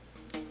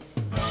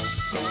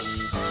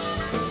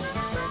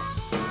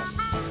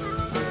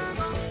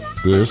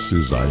This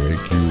is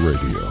IAQ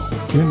Radio,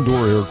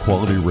 Indoor Air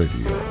Quality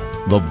Radio,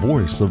 the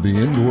voice of the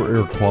indoor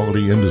air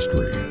quality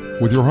industry,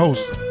 with your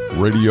hosts,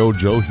 Radio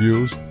Joe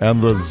Hughes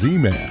and the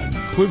Z-Man,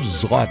 Cliff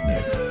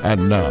Zlotnick.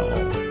 And now,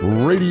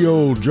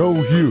 Radio Joe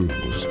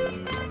Hughes.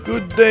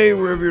 Good day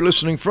wherever you're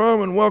listening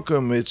from, and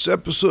welcome. It's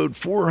episode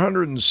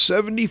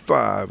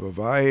 475 of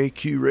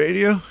IAQ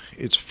Radio.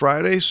 It's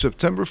Friday,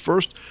 September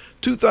 1st,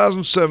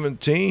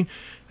 2017.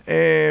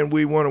 And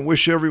we want to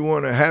wish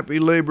everyone a happy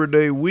Labor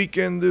Day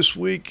weekend this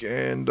week.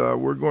 And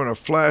we're going to do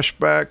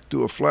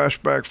a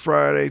Flashback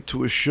Friday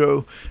to a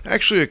show,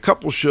 actually a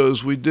couple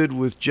shows we did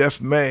with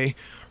Jeff May,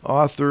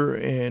 author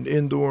and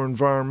indoor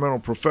environmental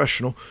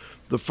professional.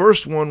 The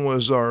first one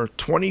was our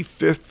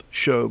 25th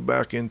show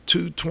back in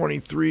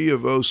 2/23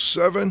 of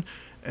 07.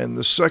 And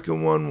the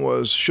second one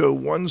was show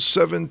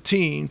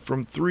 117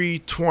 from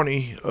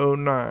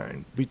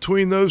 3/20/09.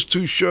 Between those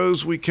two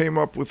shows, we came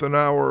up with an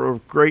hour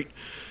of great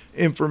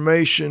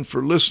information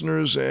for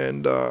listeners.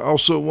 And I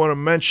also want to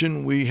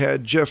mention we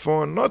had Jeff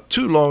on not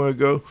too long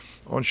ago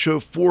on show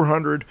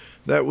 400.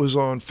 That was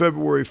on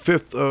February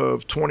 5th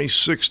of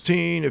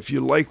 2016. If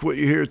you like what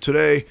you hear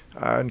today,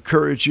 I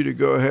encourage you to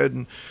go ahead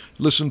and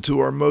listen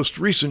to our most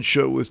recent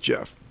show with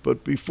Jeff.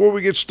 But before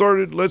we get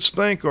started, let's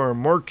thank our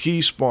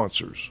marquee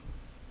sponsors.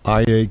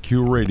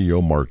 IAQ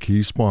Radio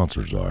marquee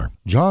sponsors are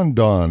John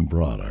Don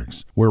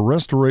Products, where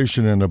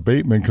restoration and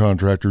abatement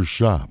contractors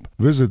shop.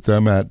 Visit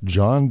them at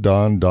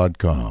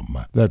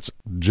jondon.com. That's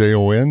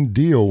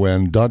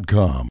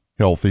JONDON.com.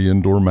 Healthy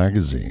Indoor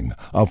Magazine,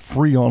 a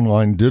free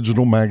online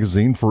digital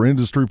magazine for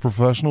industry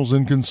professionals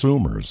and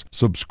consumers.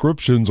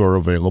 Subscriptions are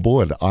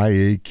available at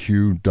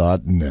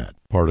IAQ.net.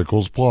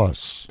 Particles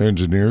Plus,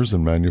 engineers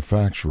and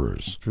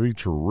manufacturers,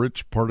 feature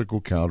rich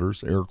particle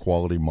counters, air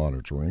quality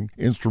monitoring,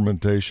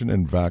 instrumentation,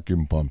 and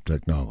vacuum pump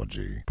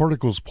technology.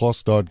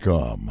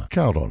 ParticlesPlus.com.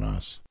 Count on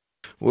us.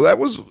 Well, that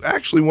was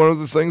actually one of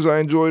the things I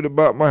enjoyed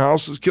about My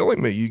House is Killing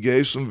Me. You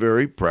gave some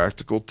very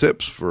practical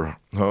tips for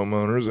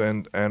homeowners,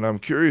 and I'm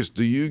curious,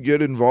 do you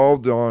get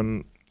involved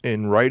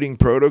in writing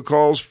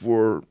protocols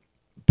for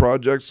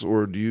projects,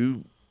 or do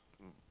you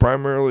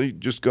primarily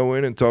just go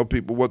in and tell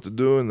people what to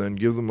do and then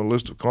give them a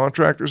list of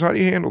contractors? How do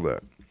you handle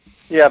that?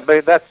 Yeah,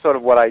 but that's sort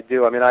of what I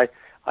do. I mean, I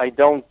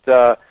don't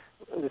do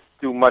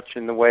much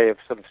in the way of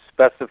sort of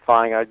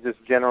specifying. I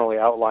just generally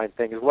outline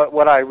things.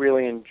 What I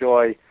really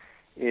enjoy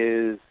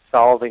is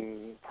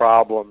solving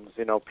problems.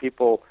 You know,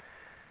 people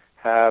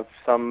have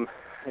some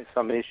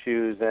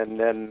issues, and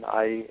then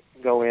I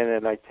go in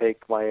and I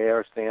take my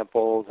air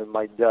samples and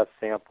my dust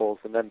samples,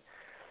 and then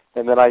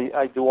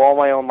I do all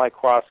my own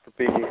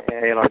microscopy,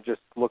 and I just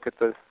look at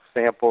the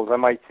samples. I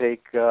might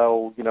take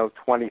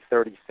 20,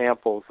 30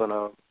 samples in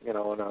a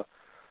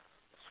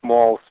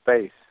small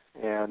space,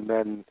 and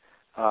then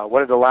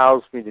what it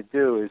allows me to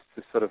do is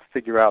to sort of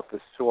figure out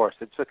the source.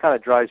 It just kind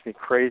of drives me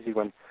crazy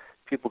when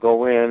people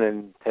go in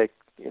and take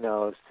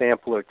a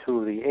sample or two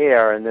of the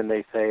air, and then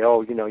they say,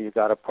 oh, you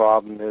got a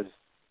problem. There's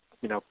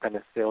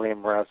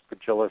Penicillium or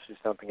Aspergillus or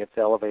something. It's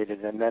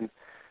elevated, and then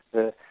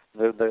the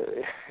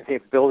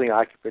building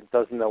occupant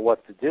doesn't know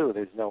what to do.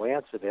 There's no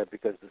answer there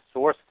because the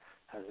source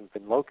hasn't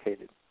been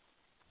located.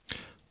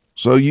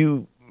 So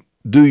you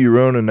do your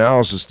own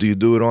analysis. Do you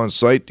do it on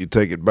site? Do you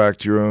take it back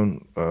to your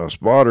own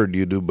spot, or do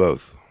you do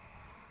both?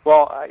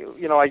 Well, I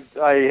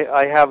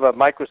have a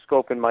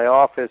microscope in my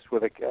office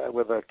with a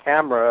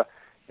camera,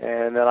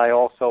 and then I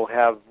also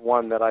have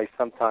one that I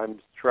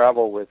sometimes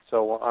travel with.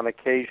 So on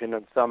occasion,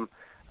 in some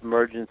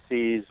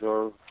emergencies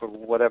or for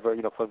whatever,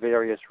 for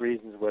various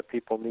reasons where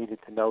people needed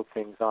to know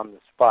things on the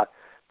spot.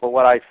 But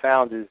what I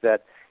found is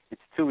that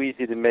it's too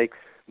easy to make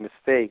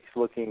mistakes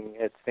looking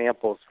at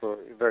samples for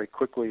very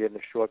quickly in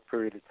a short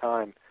period of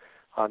time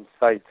on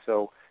site.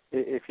 So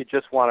if you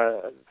just want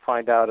to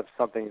find out if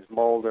something is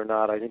mold or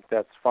not, I think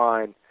that's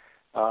fine.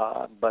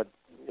 But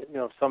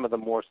some of the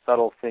more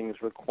subtle things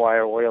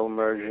require oil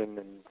immersion,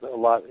 and a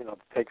lot, it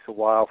takes a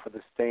while for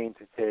the stain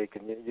to take,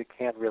 and you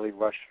can't really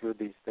rush through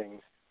these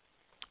things.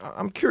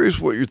 I'm curious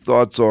what your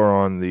thoughts are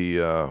on the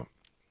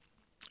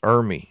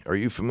ERMI. Are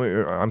you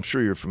familiar? I'm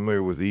sure you're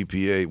familiar with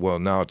EPA. Well,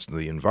 now it's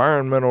the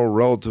Environmental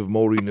Relative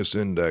Moldiness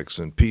Index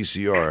and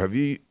PCR. Have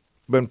you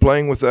been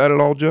playing with that at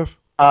all, Jeff?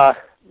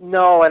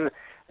 No, and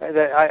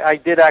I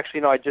did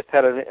actually. I just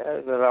had an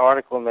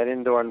article in that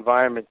Indoor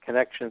Environment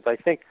Connections. I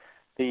think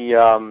the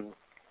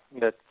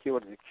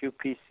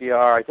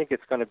QPCR. I think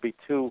it's going to be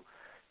too.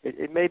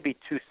 It may be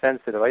too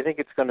sensitive. I think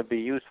it's going to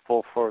be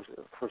useful for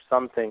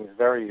some things,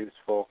 very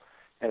useful.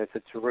 And it's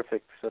a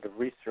terrific sort of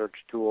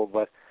research tool,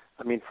 but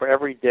I mean, for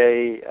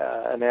everyday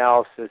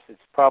analysis,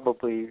 it's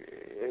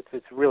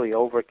really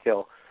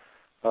overkill.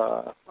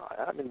 I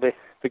mean, the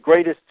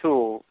greatest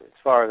tool, as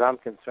far as I'm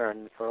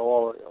concerned, for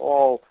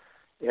all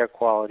air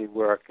quality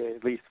work,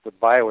 at least with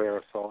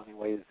bioaerosol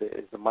anyway,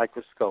 is the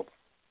microscope.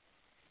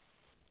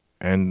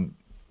 And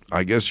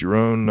I guess your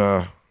own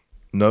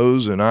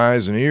nose and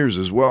eyes and ears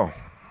as well.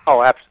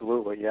 Oh,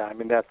 absolutely, yeah. I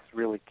mean, that's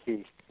really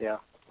key, yeah.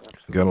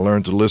 You got to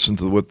learn to listen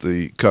to what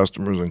the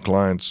customers and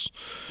clients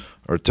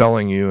are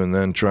telling you, and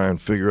then try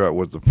and figure out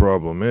what the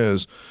problem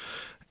is.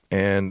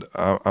 And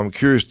I'm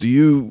curious, do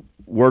you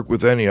work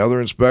with any other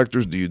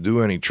inspectors? Do you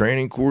do any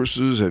training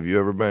courses? Have you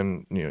ever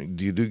been,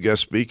 do you do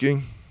guest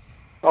speaking?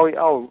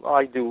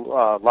 I do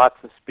lots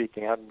of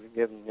speaking. I've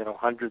given,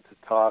 hundreds of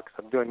talks.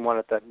 I'm doing one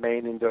at that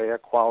Maine Indoor Air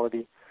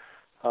Quality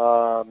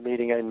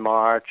meeting in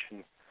March,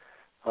 and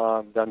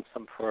done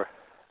some for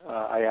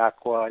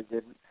IAQA. I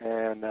did,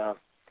 and I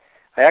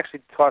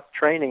actually taught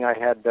training. I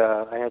had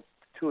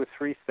 2 or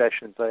 3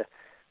 sessions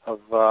of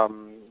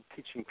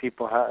teaching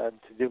people how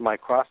to do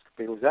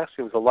microscopy. It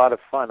was a lot of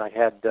fun. I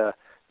had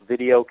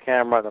video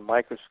camera, the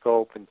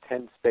microscope, and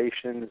 10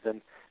 stations,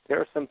 and there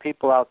are some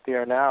people out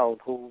there now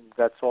who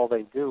that's all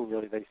they do.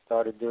 Really, they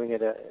started doing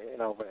it, as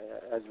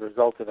a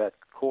result of that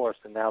course,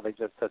 and now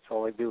that's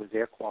all they do is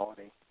air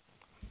quality.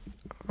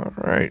 All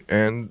right,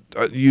 and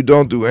you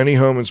don't do any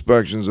home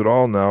inspections at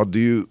all now, do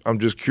you? I'm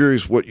just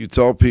curious what you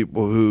tell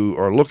people who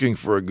are looking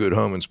for a good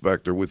home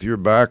inspector. With your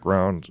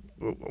background,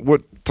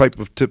 what type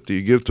of tip do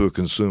you give to a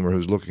consumer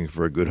who's looking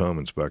for a good home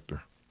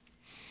inspector?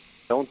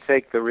 Don't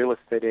take the real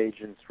estate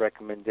agent's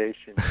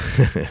recommendation.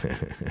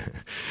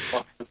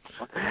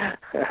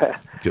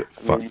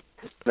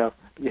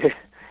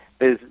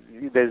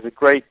 There's a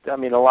great. I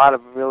mean, a lot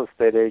of real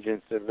estate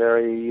agents are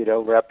very,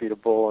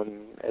 reputable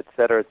and et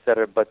cetera,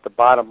 But the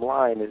bottom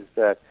line is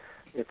that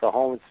if a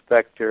home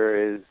inspector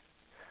is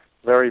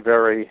very,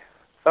 very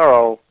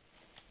thorough,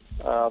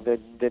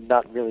 they're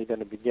not really going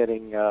to be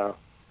getting. They're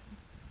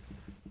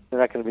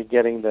not going to be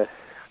getting the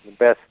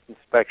best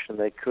inspection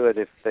they could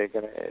if the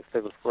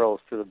referrals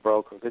to the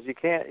broker, because you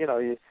can't,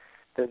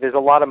 there's a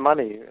lot of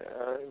money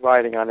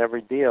riding on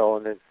every deal,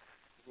 and it's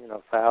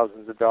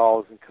thousands of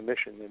dollars in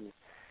commission. And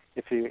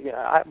if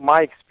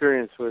my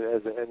experience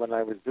when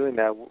I was doing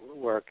that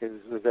work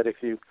was that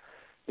if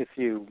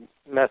you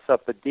mess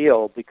up a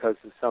deal because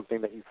of something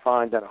that you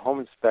find on a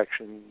home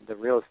inspection, the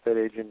real estate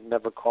agent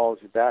never calls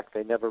you back.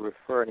 They never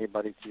refer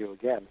anybody to you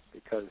again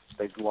because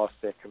they've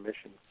lost their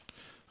commission.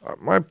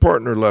 My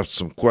partner left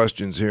some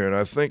questions here, and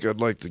I think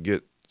I'd like to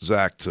get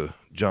Zach to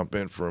jump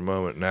in for a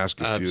moment and ask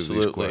a few of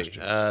these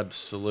questions.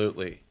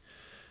 Absolutely.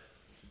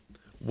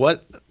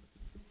 What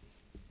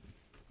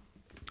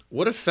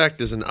effect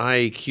does an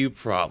IAQ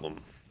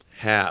problem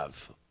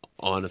have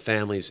on a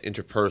family's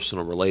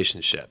interpersonal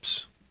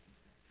relationships?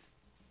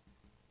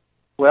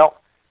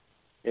 Well,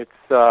 it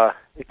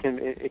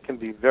can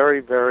be very,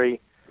 very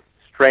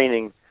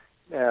straining.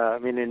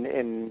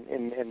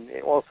 In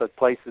also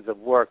places of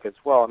work as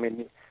well. I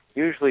mean,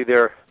 usually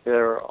there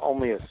are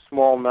only a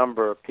small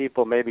number of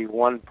people, maybe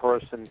one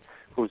person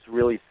who's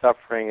really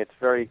suffering. It's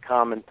very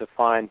common to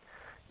find,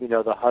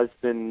 the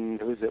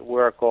husband who's at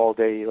work all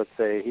day, let's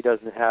say he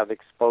doesn't have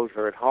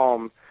exposure at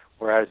home,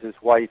 whereas his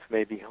wife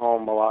may be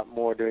home a lot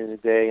more during the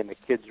day, and the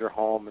kids are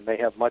home, and they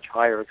have much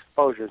higher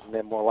exposures, and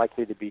they're more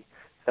likely to be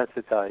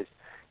sensitized.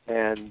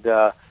 And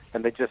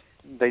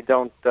they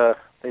don't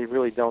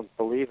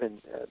believe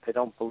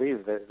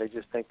that. They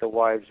just think the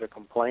wives are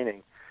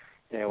complaining,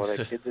 or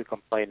their kids are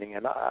complaining.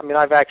 And I mean,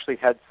 I've actually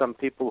had some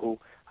people who,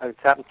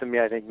 it's happened to me,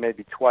 I think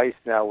maybe twice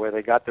now, where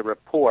they got the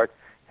report,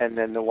 and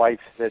then the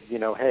wife said,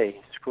 hey,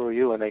 screw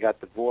you, and they got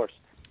divorced.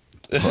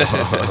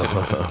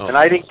 And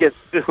I didn't get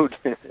sued.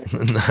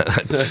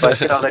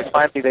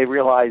 But, they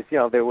realized,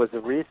 there was a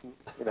reason,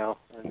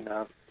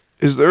 and...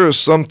 Is there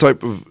some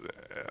type of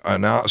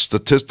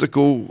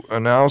statistical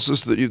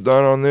analysis that you've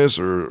done on this,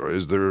 or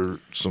is there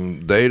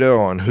some data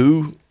on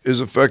who is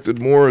affected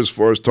more as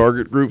far as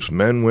target groups,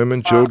 men,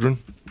 women, children?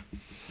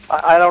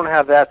 I don't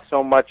have that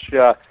so much,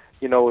 but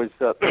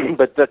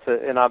that's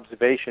an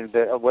observation.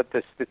 What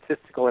the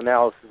statistical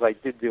analysis I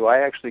did do, I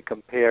actually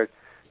compared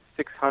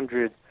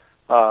 600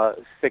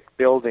 sick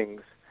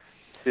buildings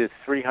to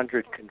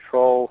 300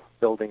 control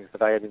buildings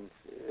that I had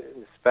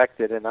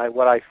inspected, and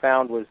what I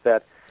found was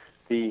that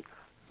the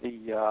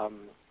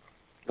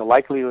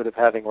likelihood of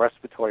having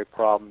respiratory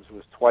problems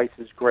was twice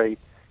as great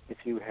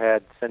if you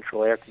had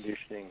central air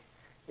conditioning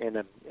in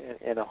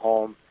a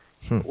home,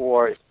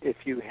 or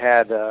if you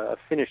had a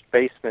finished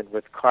basement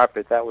with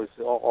carpet. That was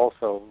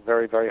also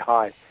very, very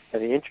high.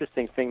 And the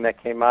interesting thing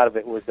that came out of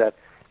it was that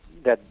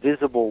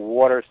visible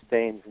water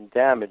stains and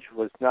damage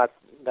was not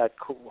that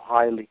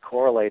highly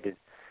correlated.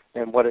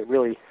 And what it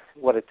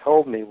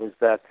told me was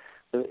that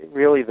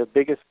the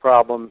biggest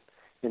problem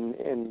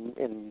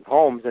in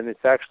homes, and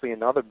it's actually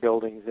in other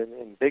buildings,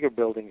 in bigger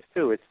buildings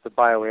too, it's the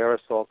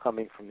bioaerosol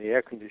coming from the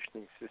air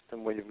conditioning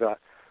system where you've got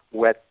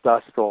wet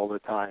dust all the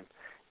time.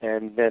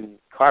 And then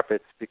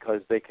carpets,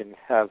 because they can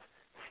have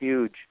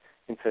huge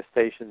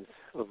infestations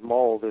of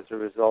mold as a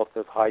result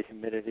of high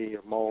humidity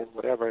or mold,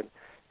 whatever,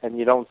 and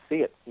you don't see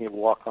it. You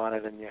walk on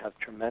it and you have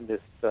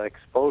tremendous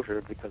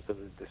exposure because of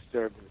the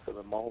disturbance of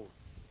the mold.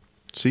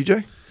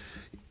 CJ?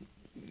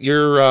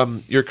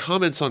 Your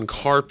comments on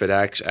carpet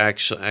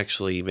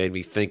actually made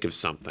me think of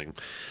something.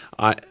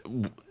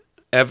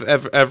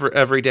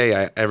 Every day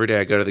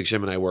I go to the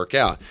gym and I work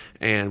out,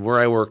 and where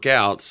I work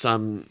out,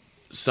 some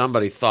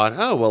somebody thought,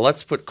 oh, well,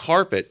 let's put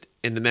carpet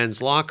in the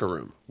men's locker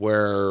room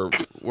where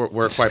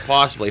quite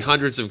possibly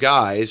hundreds of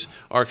guys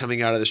are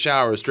coming out of the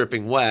showers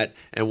dripping wet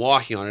and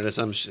walking on it. As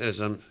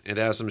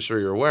I'm sure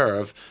you're aware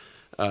of,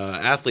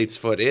 athlete's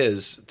foot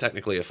is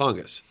technically a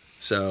fungus.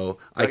 So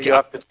you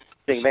have to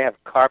think they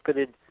have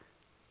carpeted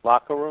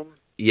locker room?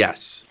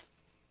 Yes.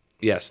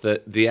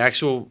 The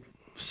actual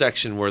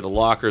section where the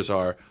lockers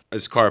are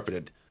is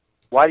carpeted.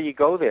 Why do you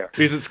go there?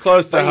 Because it's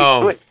close to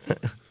home.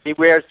 He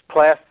wears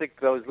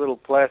those little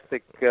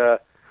plastic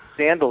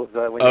sandals.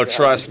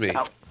 Trust me.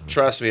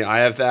 Trust me, I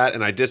have that,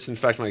 and I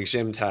disinfect my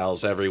gym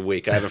towels every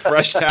week. I have a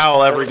fresh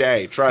towel every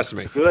day. Trust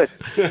me. Good.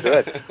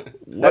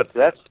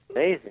 That's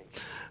amazing.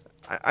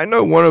 I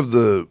know one of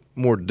the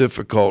more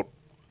difficult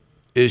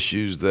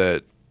issues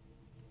that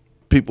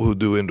people who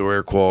do indoor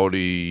air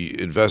quality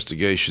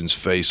investigations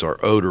face are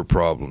odor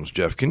problems.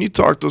 Jeff, can you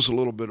talk to us a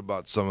little bit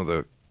about some of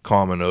the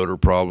common odor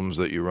problems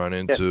that you run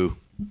into?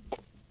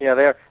 Yeah,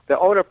 the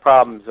odor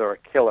problems are a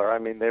killer. I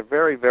mean, they're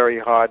very, very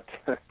hard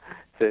to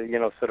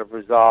sort of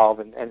resolve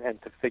and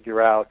to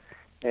figure out.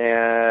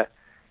 And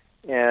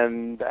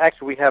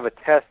actually, we have a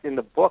test in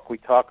the book. We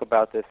talk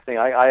about this thing.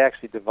 I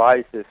actually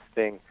devised this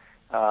thing.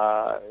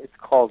 It's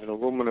called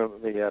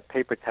the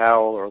paper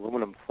towel or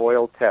aluminum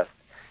foil test.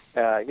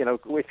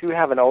 If you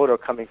have an odor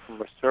coming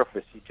from a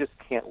surface, you just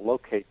can't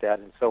locate that.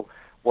 And so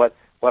what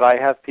I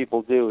have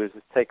people do is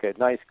take a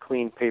nice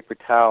clean paper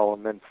towel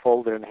and then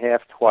fold it in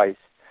half twice,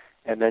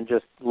 and then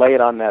just lay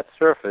it on that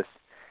surface,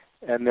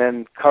 and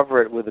then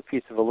cover it with a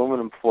piece of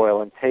aluminum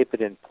foil and tape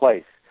it in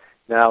place.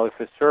 Now, if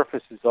the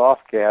surface is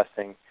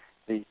off-gassing,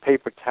 the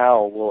paper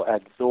towel will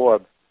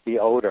absorb the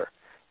odor.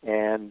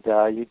 And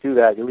you do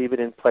that. You leave it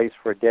in place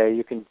for a day.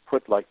 You can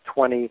put like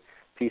 20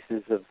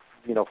 pieces of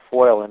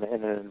foil in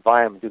an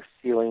environment, do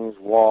ceilings,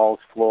 walls,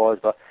 floors,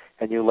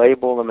 and you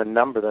label them and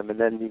number them, and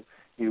then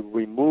you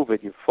remove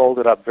it. You fold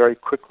it up very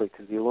quickly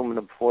because the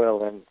aluminum foil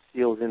then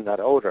seals in that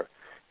odor.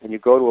 And you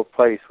go to a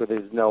place where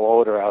there's no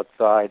odor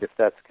outside, if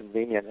that's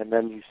convenient, and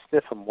then you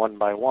sniff them one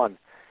by one.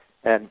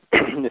 And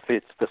if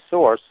it's the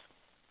source,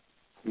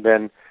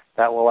 then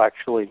that will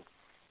actually,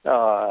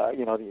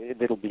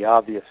 it'll be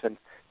obvious. And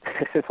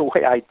the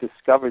way I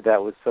discovered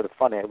that was sort of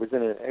funny. It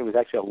was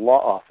actually a law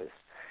office,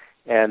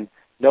 and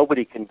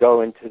nobody can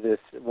go into this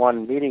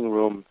one meeting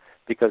room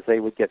because they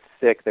would get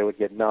sick, they would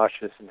get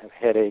nauseous and have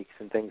headaches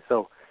and things.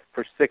 So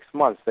for 6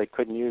 months they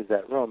couldn't use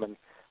that room. And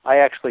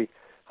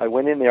I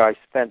went in there. I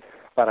spent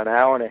about an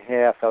hour and a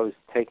half. I was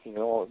taking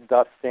all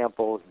dust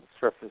samples and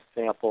surface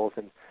samples,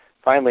 and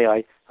finally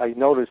I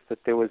noticed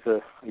that there was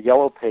a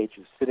yellow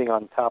pages sitting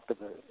on top of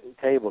the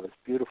table, this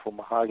beautiful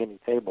mahogany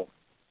table.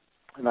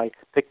 And I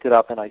picked it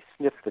up and I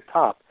sniffed the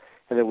top,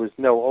 and there was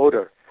no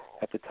odor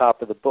at the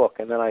top of the book.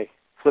 And then I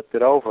flipped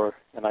it over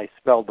and I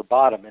smelled the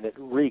bottom, and it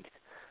reeked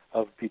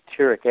of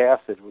butyric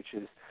acid, which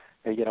is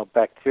a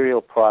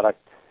bacterial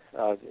product,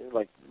 from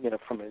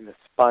in the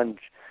sponge.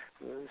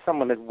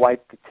 Someone had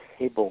wiped the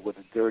table with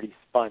a dirty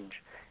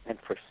sponge, and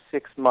for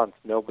 6 months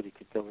nobody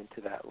could go into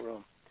that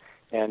room.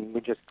 And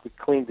we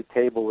cleaned the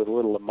table with a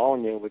little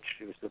ammonia, which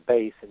was the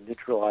base, and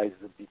neutralized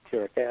the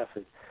butyric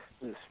acid.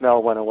 The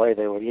smell went away.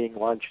 They were eating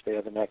lunch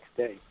there the next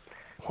day.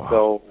 Wow.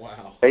 So,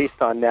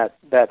 based on that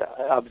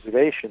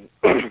observation,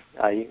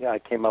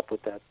 I came up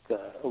with that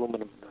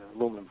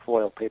aluminum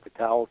foil paper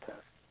towel test.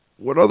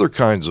 What other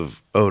kinds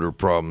of odor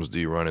problems do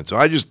you run into?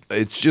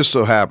 It just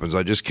so happens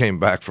I just came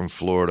back from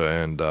Florida,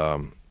 and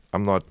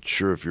I'm not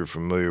sure if you're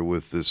familiar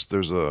with this.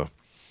 There's a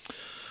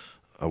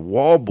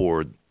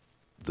wallboard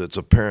that's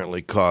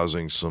apparently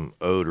causing some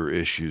odor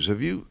issues.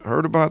 Have you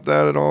heard about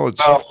that at all?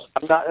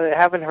 I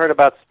haven't heard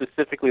about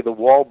specifically the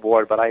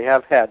wallboard, but I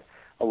have had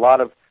a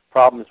lot of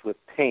problems with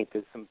paint.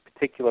 There's some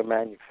particular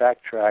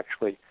manufacturer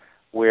actually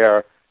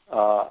where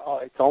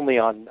it's only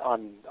on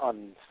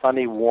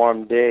sunny,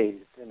 warm days,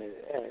 and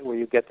where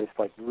you get this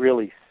like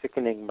really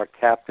sickening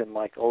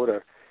mercaptan-like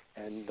odor,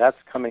 and that's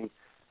coming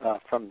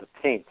from the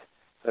paint.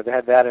 So I've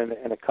had that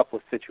in a couple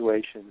of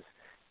situations,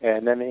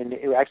 and then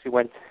it actually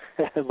went.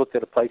 Looked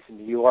at a place in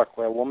New York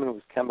where a woman who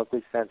was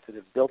chemically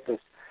sensitive built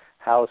this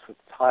house with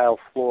tile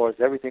floors.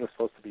 Everything was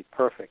supposed to be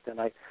perfect, and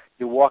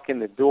you walk in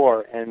the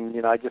door,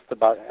 and I just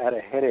about had a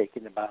headache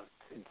in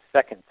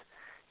seconds,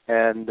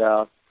 and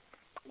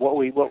what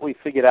we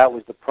figured out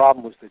was the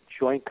problem was the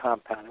joint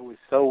compound. It was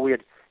so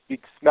weird. You'd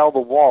smell the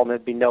wall and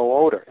there'd be no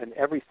odor. And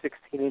every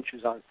 16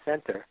 inches on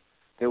center,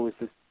 there was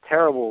this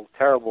terrible,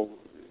 terrible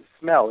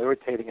smell,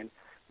 irritating. And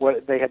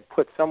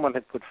someone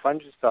had put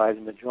fungicides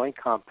in the joint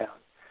compound.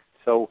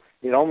 So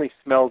it only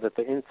smelled at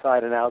the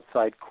inside and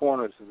outside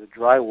corners of the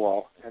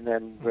drywall, and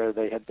then where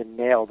they had been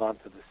nailed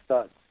onto the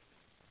studs.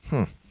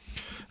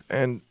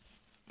 And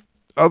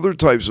other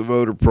types of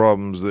odor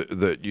problems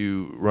that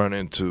you run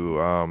into,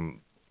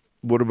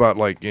 what about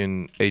like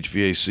in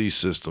HVAC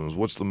systems?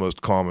 What's the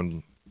most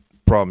common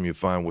problem you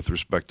find with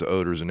respect to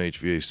odors in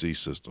HVAC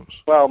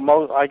systems? Well,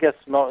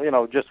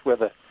 just where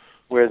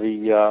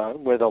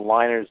the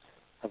liners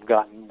have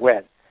gotten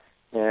wet,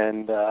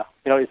 and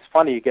it's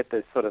funny, you get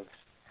this sort of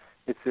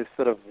it's this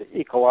sort of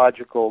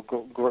ecological,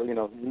 growth.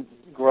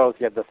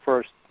 You have the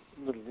first,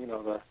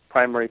 the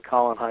primary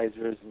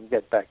colonizers, and you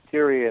get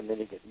bacteria, and then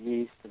you get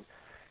yeast,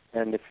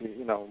 and if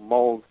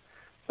mold.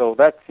 So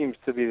that seems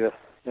to be the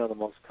the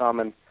most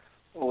common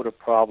odor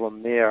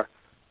problem there.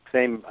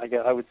 Same,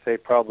 I would say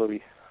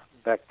probably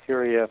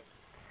bacteria,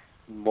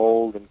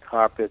 mold, and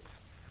carpets.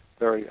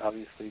 Very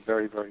obviously,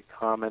 very, very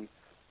common.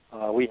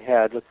 We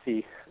had,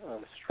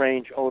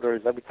 strange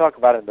odors. We talk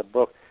about it in the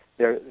book.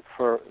 There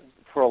for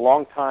a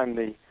long time,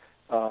 the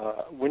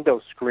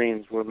window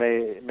screens were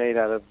made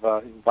out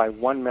of by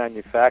one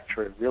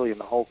manufacturer, really in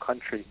the whole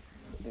country.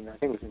 And I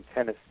think it was in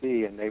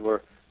Tennessee, and they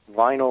were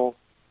vinyl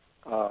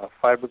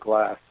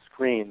fiberglass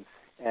screens,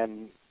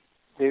 and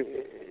it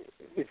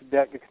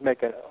could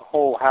make a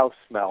whole house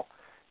smell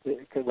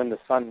when the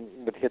sun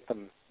would hit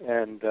them,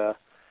 and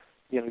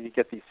you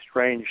get these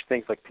strange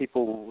things like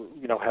people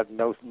have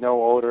no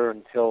odor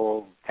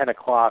until 10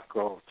 o'clock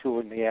or 2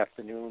 in the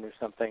afternoon or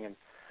something,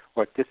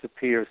 or it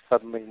disappears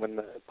suddenly when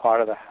the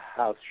part of the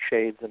house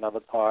shades another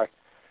part.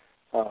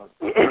 So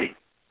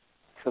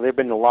there've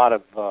been a lot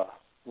of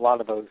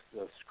those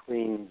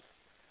screens,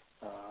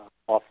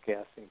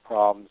 off-gassing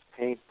problems,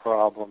 paint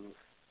problems.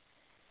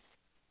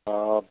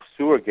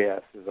 Sewer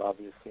gas is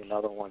obviously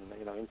another one.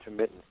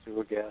 Intermittent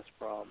sewer gas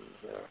problems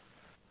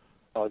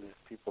causes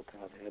people to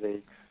have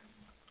headaches.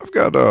 I've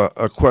got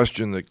a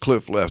question that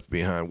Cliff left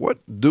behind. What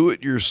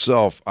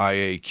do-it-yourself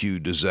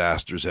IAQ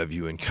disasters have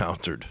you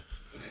encountered?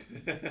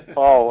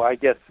 Oh, I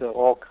guess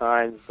all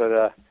kinds,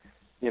 but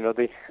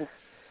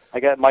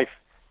I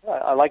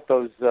like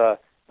those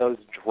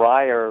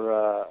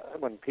dryer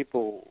when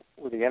people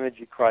with the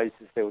energy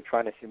crisis, they were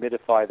trying to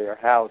humidify their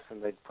house,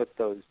 and they'd put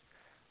those.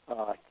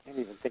 I can't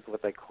even think of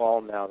what they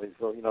call them now. These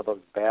those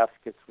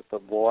baskets with the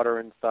water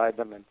inside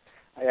them, and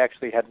I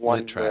actually had one.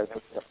 Lint trap.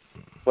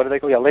 What do they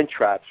call? Yeah, lint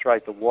traps,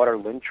 right? The water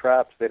lint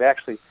traps. They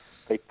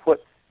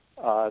put.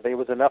 There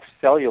was enough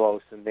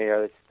cellulose in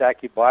there that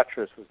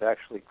Stachybotrys was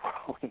actually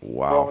growing.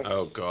 Wow! Growing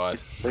Oh God!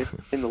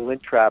 In the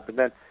lint trap, and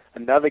then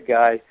another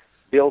guy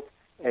built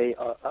a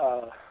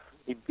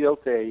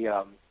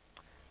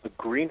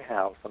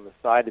greenhouse on the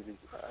side of his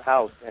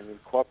house and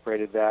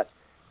incorporated that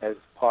as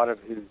part of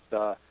his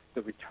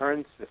the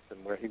return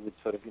system, where he would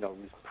sort of he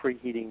was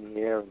preheating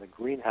the air in the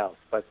greenhouse,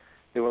 but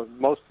they were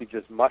mostly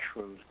just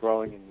mushrooms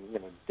growing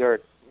in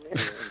dirt.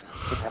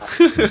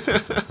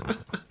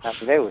 I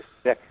mean, they were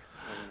sick.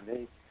 I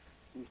mean,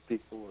 these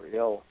people were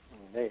ill.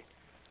 I mean,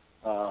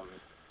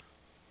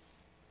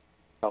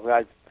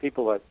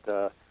 people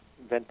that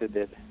invented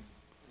it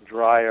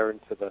dryer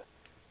into the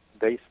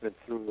basement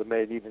they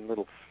made even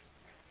little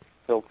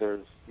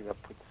filters, to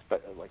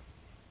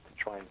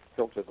try and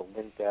filter the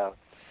lint out.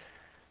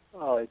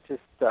 Oh, it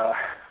just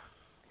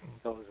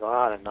goes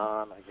on and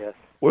on, I guess.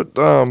 What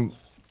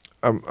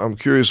I'm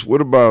curious. What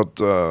about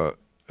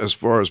as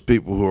far as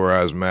people who are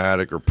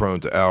asthmatic or prone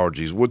to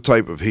allergies? What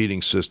type of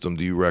heating system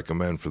do you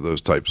recommend for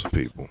those types of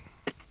people?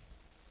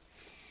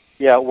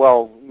 Yeah,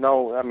 well,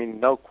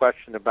 no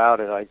question about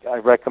it. I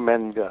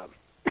recommend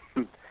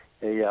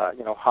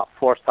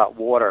forced hot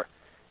water,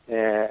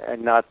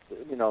 and not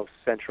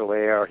central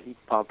air or heat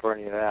pump or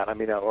any of that.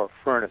 Or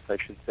furnace, I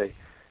should say.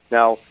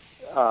 Now,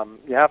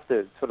 you have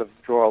to sort of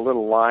draw a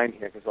little line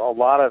here, because a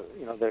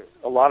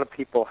lot of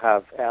people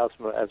have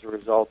asthma as a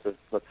result of,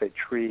 let's say,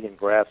 tree and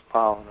grass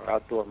pollen or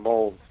outdoor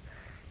molds,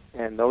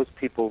 and those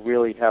people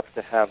really have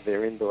to have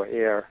their indoor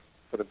air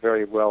sort of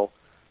very well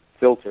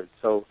filtered.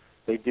 So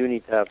they do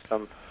need to have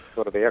some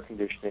sort of air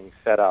conditioning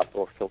setup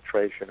or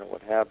filtration or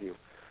what have you.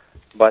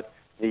 But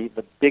the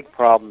big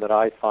problem that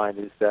I find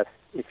is that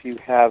if you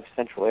have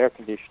central air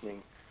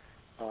conditioning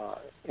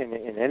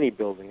in any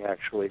building,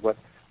 actually, what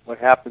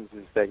happens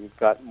is that you've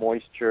got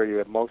moisture, you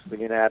have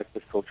mostly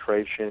inadequate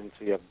filtration,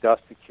 so you have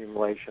dust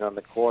accumulation on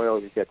the coil,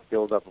 you get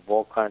buildup of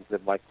all kinds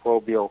of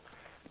microbial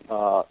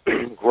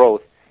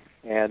growth,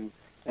 and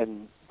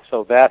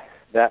so that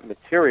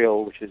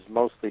material, which is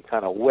mostly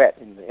kind of wet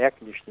in the air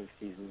conditioning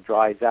season,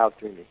 dries out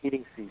during the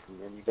heating season,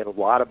 and you get a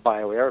lot of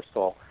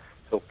bioaerosol.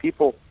 So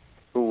people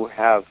who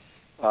have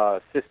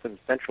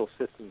central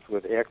systems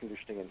with air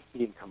conditioning and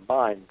heating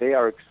combined, they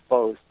are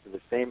exposed to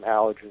the same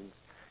allergens,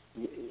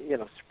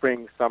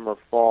 spring, summer,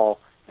 fall,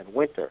 and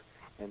winter.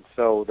 And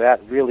so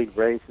that really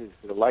raises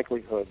the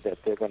likelihood that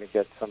they're going to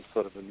get some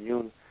sort of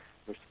immune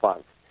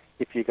response.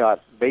 If you have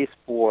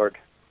baseboard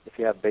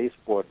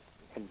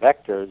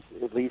convectors,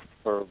 at least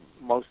for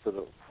most of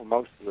the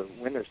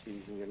winter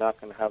season, you're not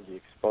going to have the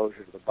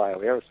exposure to the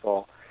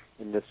bioaerosol.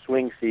 In the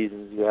swing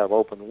seasons, you have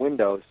open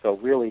windows, so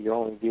really you're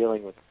only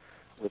dealing with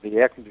the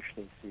air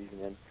conditioning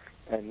season,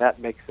 and that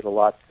makes it a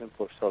lot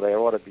simpler. So there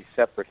ought to be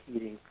separate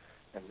heating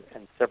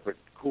and separate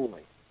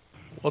cooling.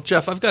 Well,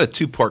 Jeff, I've got a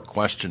two-part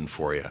question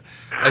for you.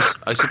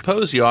 I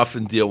suppose you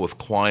often deal with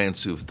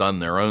clients who've done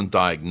their own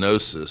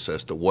diagnosis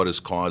as to what is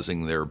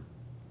causing their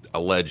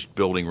alleged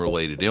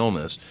building-related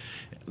illness.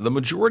 The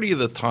majority of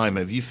the time,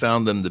 have you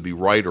found them to be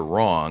right or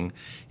wrong?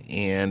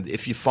 And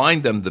if you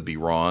find them to be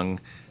wrong,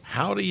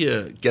 how do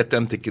you get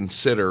them to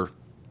consider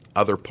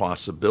other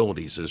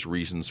possibilities as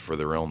reasons for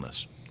their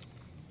illness?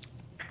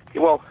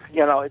 Well,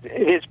 it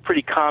is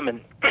pretty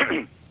common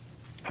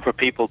for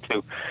people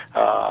to,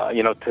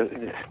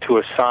 to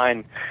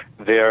assign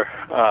their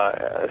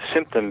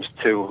symptoms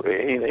to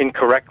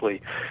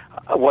incorrectly.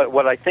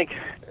 What I think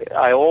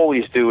I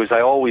always do is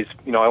I always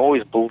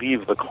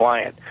believe the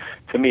client.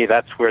 To me,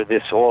 that's where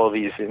all of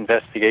these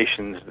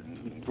investigations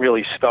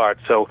really start.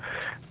 So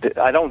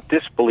I don't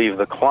disbelieve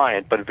the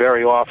client, but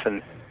very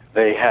often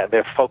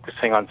they're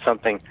focusing on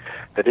something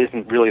that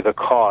isn't really the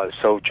cause.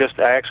 So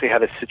I actually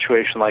had a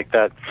situation like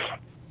that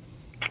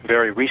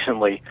very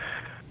recently,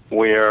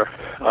 where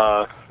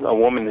a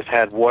woman has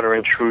had water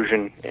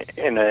intrusion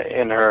in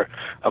her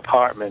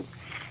apartment,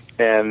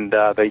 and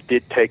they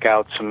did take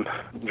out some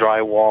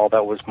drywall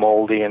that was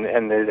moldy, and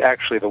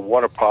actually the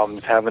water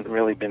problems haven't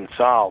really been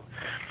solved,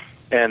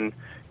 and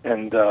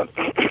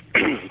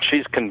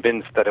she's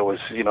convinced that it was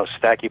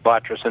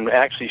Stachybotrys, and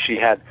actually she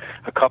had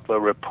a couple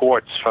of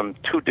reports from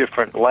two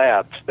different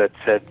labs that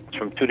said,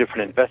 from two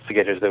different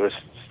investigators, there was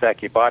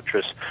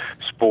Stachybotrys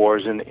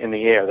spores in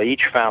the air. They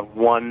each found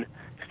one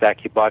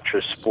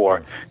Stachybotrys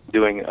spore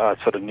doing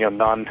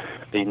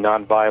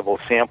non-viable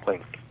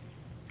sampling.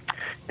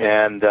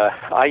 And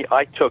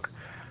I took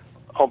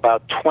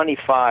about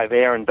 25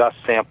 air and dust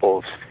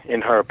samples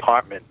in her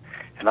apartment,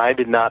 and I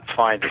did not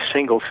find a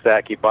single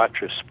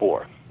Stachybotrys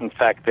spore. In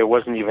fact, there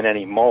wasn't even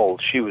any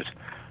mold. She was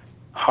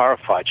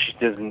horrified. She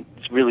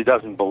really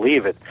doesn't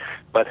believe it,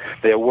 but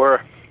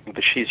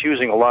she's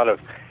using a lot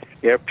of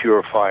air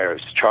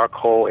purifiers,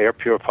 charcoal air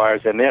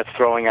purifiers, and they're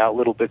throwing out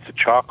little bits of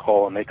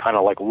charcoal, and they kind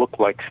of look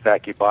like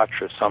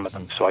Stachybotrys, some of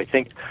them. So I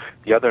think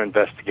the other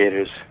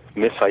investigators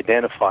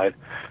misidentified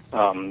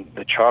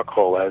the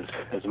charcoal as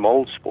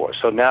mold spores.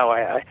 So now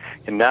I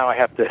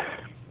have to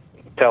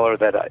tell her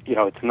that it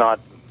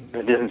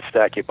isn't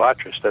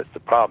Stachybotrys that's the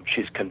problem.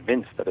 She's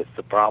convinced that it's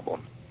the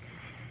problem.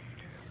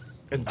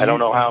 I don't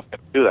know how to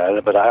do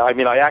that, but I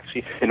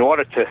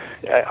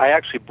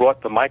actually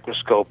brought the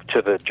microscope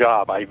to the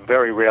job. I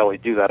very rarely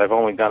do that. I've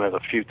only done it a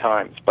few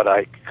times,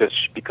 but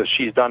because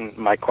she's done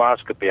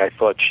microscopy, I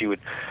thought she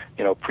would,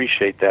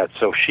 appreciate that.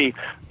 So she,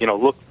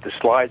 looked at the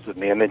slides with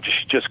me, and then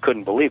she just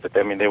couldn't believe it.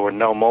 I mean, there were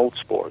no mold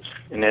spores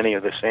in any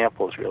of the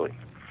samples, really.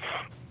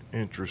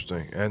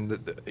 Interesting. And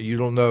you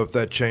don't know if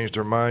that changed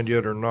her mind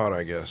yet or not,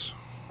 I guess.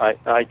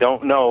 I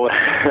don't know.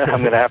 I'm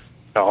going to have.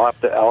 I'll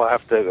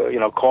have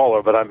to call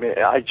her, but at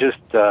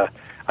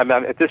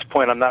this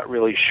point, I'm not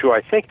really sure.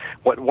 I think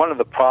one of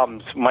the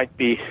problems might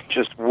be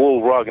just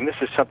wool rug, and this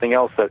is something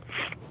else that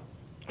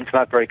it's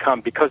not very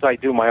common. Because I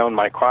do my own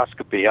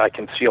microscopy, I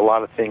can see a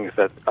lot of things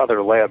that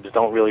other labs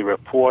don't really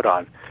report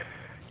on.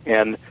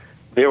 And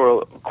there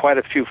were quite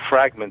a few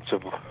fragments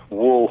of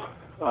wool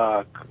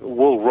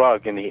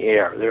rug in the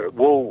air.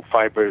 Wool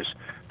fibers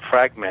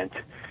fragment.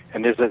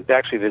 And there's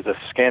a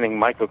scanning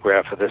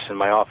micrograph of this in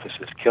my office.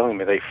 It's killing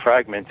me. They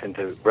fragment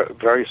into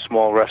very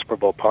small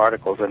respirable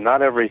particles, and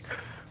not every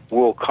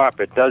wool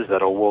carpet does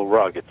that, or wool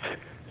rug. It's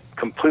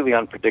completely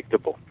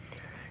unpredictable.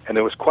 And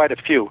there was quite a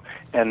few.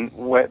 And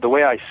the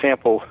way I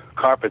sample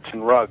carpets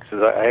and rugs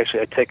is I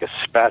take a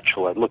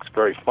spatula. It looks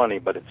very funny,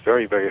 but it's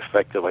very, very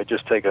effective. I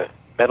just take a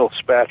metal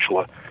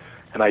spatula,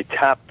 and I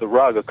tap the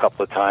rug a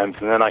couple of times,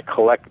 and then I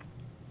collect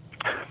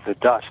the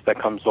dust that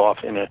comes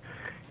off in the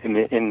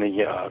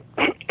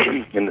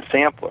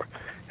sampler,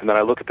 and then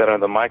I look at that under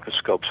the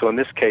microscope. So in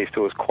this case,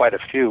 there was quite a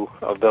few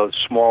of those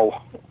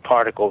small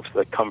particles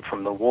that come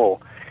from the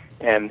wool,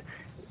 and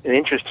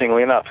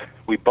interestingly enough,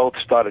 we both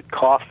started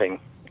coughing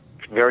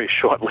very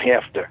shortly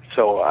after.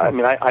 So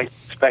I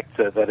suspect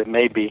that it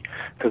may be,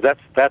 because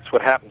that's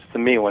what happens to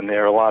me when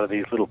there are a lot of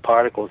these little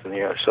particles in the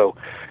air. So,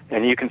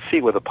 and you can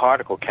see with a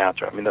particle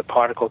counter. The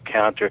particle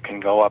counter can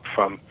go up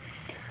from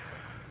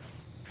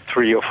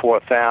 3,000 or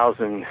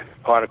 4,000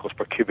 particles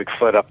per cubic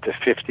foot up to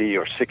 50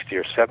 or 60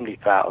 or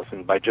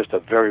 70,000 by just a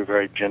very,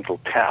 very gentle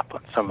tap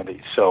on some of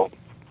these. So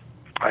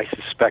I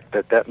suspect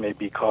that may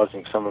be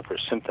causing some of her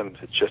symptoms.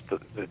 It's just the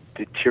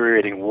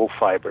deteriorating wool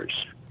fibers.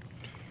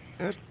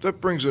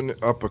 That brings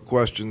up a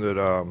question that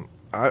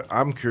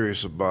I'm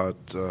curious about,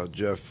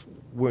 Jeff.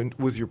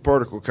 With your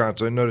particle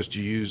counts, I noticed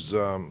you used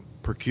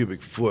per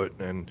cubic foot,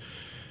 and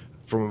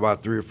from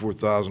about 3,000 or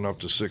 4,000 up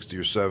to 60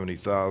 or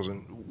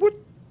 70,000.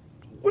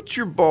 What's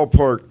your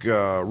ballpark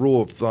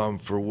rule of thumb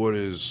for what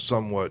is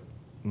somewhat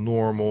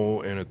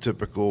normal in a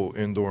typical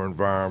indoor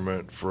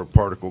environment for a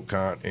particle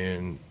count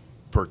in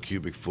per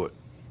cubic foot?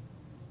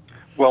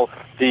 Well,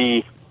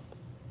 I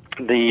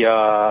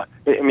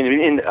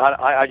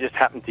just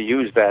happen to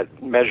use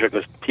that measure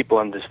because people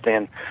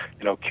understand,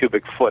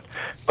 cubic foot.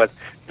 But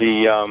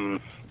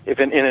if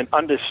in an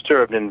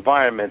undisturbed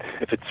environment,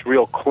 if it's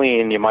real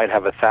clean, you might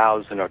have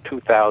 1,000 or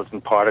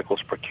 2,000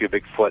 particles per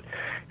cubic foot.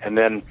 And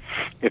then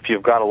if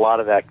you've got a lot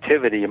of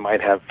activity, you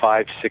might have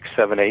 5, 6,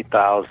 7,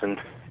 8,000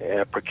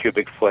 per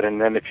cubic foot. And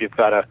then if you've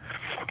got a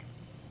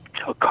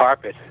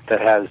carpet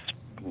that has,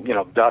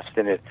 dust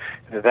in it,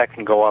 that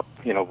can go up,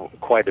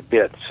 quite a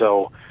bit.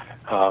 So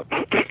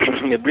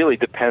it really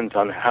depends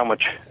on how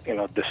much,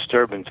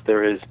 disturbance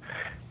there is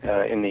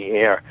in the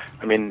air.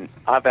 I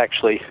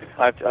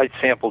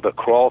sampled a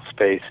crawl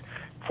space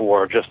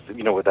for just,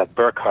 with that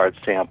Burkhardt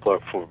sampler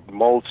for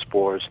mold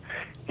spores,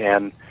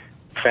 and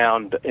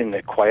found in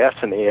the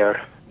quiescent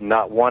air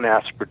not one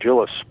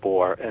Aspergillus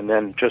spore, and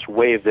then just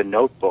waved a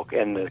notebook,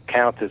 and the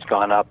count has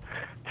gone up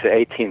to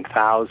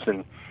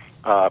 18,000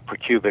 per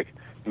cubic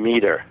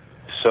meter.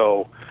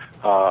 So,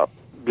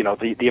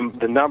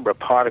 the number of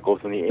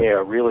particles in the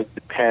air really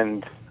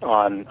depend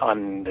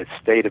on the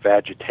state of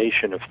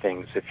agitation of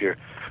things if you're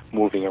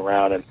moving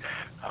around. And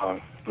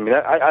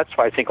that's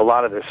why I think a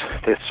lot of this,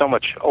 there's so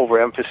much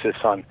overemphasis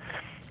on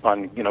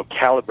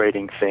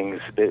calibrating things.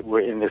 That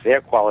we're in this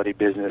air quality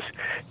business.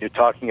 You're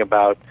talking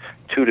about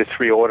 2 to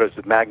 3 orders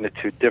of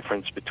magnitude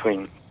difference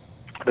between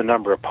the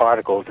number of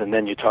particles, and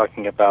then you're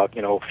talking about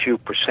a few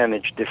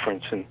percentage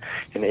difference in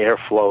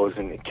airflows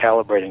and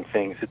calibrating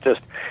things. It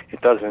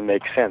doesn't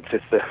make sense.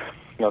 It's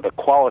the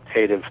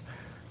qualitative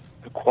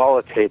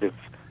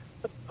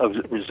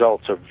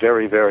results are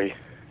very, very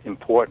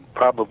important,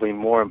 probably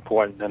more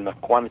important than the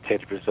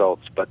quantitative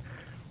results, but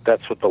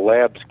that's what the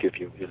labs give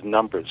you, is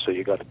numbers, so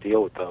you got to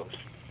deal with those.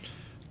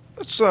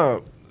 Let's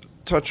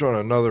touch on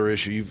another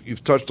issue.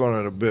 You've touched on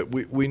it a bit.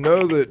 We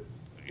know that,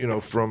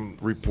 from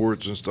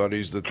reports and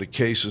studies, that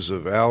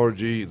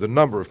the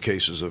number of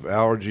cases of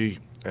allergy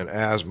and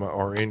asthma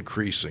are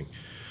increasing.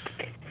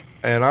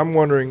 And I'm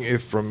wondering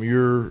if from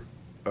your,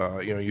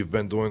 you've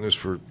been doing this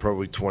for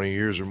probably 20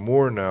 years or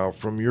more now,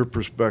 from your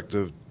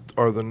perspective,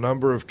 are the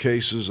number of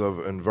cases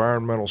of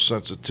environmental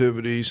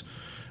sensitivities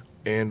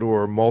and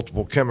or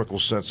multiple chemical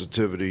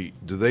sensitivity,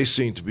 do they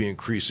seem to be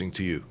increasing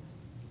to you?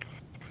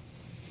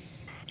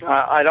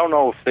 I don't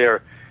know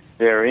if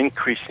they're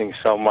increasing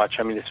so much.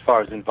 I mean, as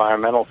far as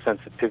environmental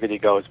sensitivity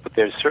goes, but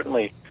there's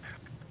certainly,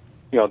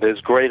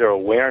 there's greater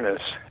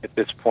awareness at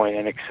this point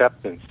and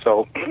acceptance.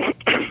 So,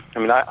 I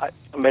mean, I'd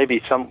say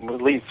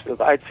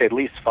at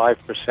least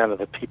 5% of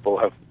the people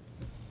have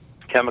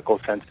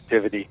chemical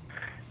sensitivity,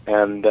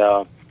 and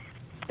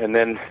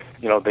then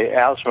the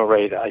asthma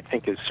rate I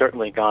think has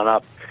certainly gone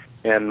up,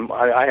 and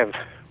I have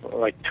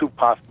like 2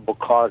 possible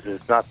causes,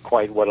 not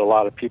quite what a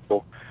lot of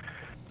people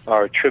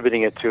are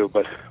attributing it to,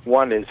 but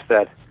one is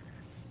that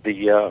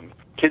the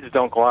kids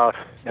don't go out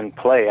and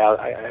play out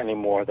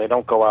anymore. They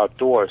don't go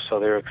outdoors, so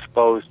they're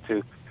exposed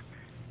to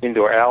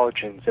indoor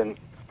allergens. And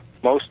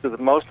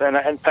and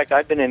in fact,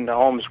 I've been in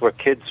homes where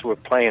kids were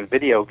playing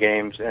video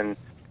games and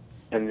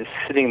just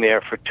sitting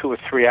there for 2 or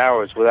 3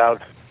 hours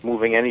without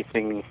moving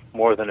anything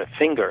more than a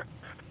finger.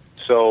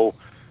 So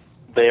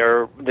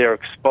they're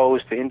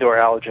exposed to indoor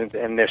allergens,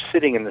 and they're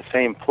sitting in the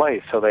same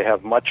place, so they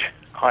have much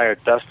higher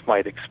dust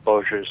mite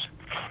exposures.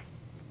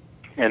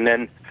 And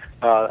then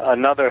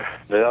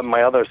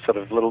my other sort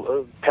of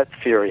little pet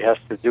theory has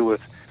to do with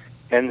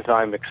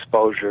enzyme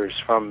exposures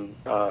from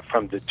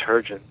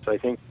detergents. I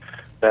think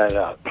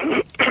that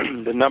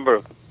the number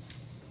of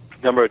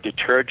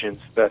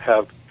detergents that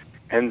have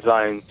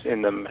enzymes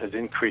in them has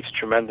increased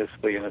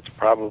tremendously, and it's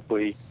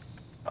probably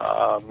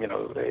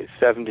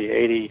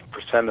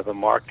 70-80% of the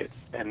market.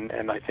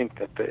 And I think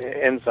that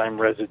the enzyme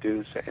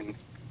residues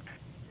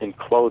in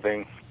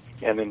clothing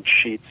and in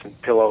sheets and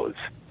pillows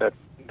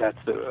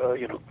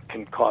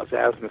can cause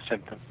asthma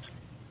symptoms.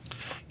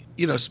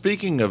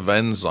 Speaking of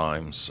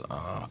enzymes,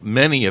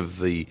 many of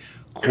the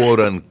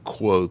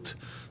quote-unquote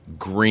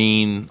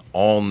green,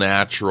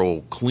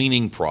 all-natural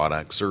cleaning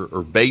products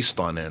are based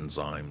on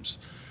enzymes.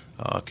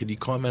 Could you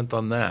comment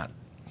on that?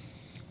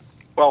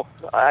 Well,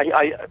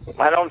 I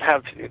don't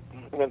have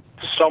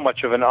so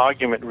much of an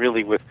argument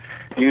really with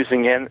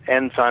using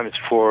enzymes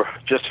for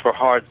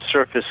hard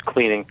surface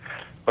cleaning,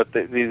 but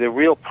the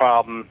real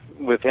problem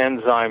with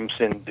enzymes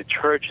in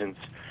detergents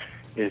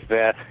is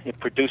that it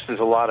produces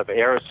a lot of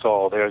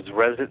aerosol.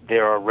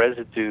 There are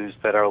residues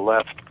that are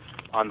left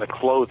on the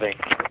clothing,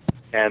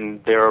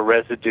 and there are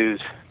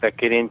residues that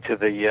get into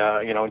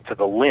the into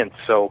the lint.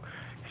 So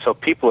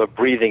people are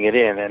breathing it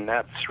in, and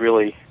that's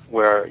really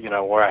where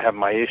I have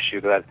my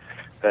issue. That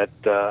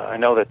I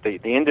know that the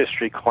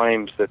industry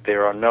claims that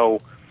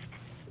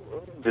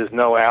there's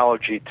no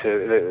allergy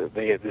to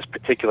this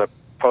particular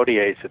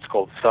protease. It's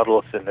called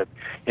subtletin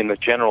in the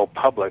general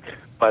public,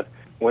 but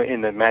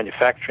in the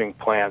manufacturing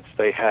plants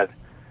they had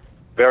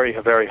very,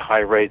 very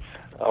high rates,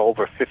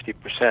 over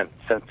 50%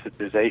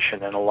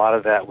 sensitization, and a lot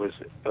of that was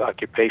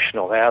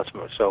occupational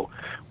asthma. So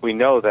we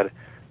know that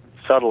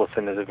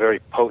subtletin is a very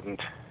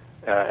potent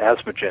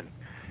asthmagen,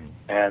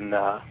 and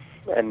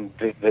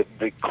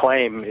the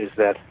claim is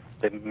that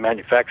the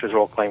manufacturers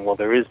all claim, well,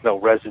 there is no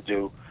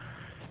residue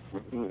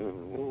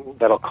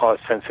that'll cause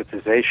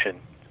sensitization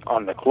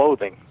on the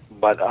clothing,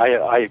 but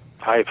I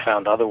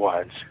found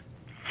otherwise.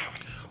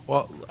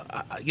 Well,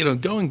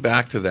 going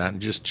back to that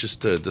and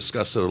just to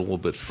discuss it a little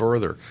bit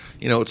further,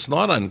 it's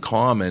not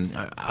uncommon.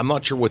 I'm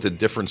not sure what the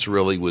difference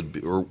really would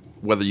be, or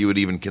whether you would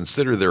even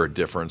consider there a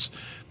difference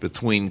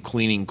between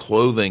cleaning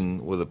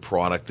clothing with a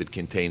product that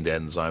contained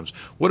enzymes.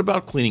 What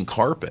about cleaning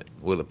carpet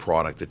with a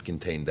product that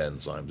contained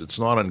enzymes? It's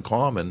not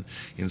uncommon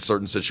in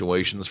certain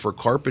situations for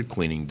carpet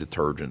cleaning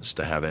detergents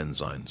to have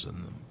enzymes in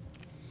them.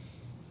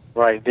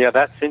 Right. Yeah,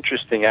 that's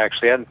interesting.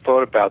 Actually, I hadn't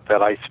thought about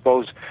that. I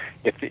suppose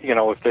if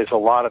there's a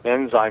lot of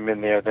enzyme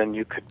in there, then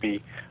you could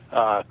be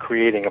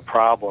creating a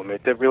problem.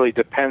 It really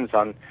depends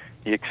on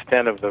the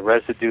extent of the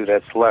residue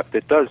that's left.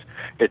 It does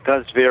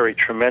vary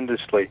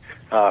tremendously.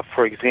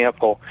 For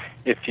example,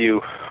 if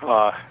you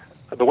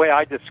the way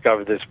I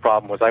discovered this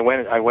problem was I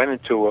went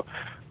into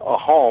a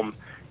home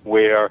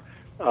where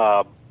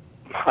I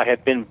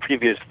had been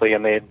previously,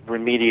 and they had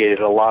remediated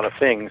a lot of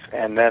things,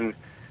 and then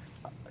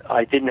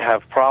I didn't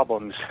have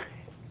problems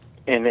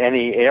in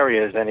any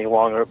areas any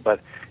longer, but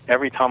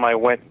every time I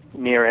went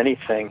near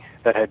anything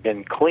that had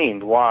been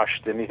cleaned,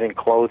 washed, anything,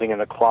 clothing in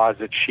the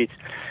closet, sheets,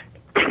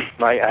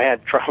 I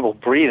had trouble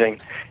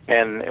breathing.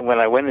 And when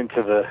I went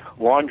into the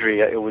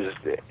laundry, it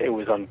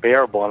was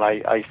unbearable, and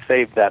I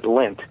saved that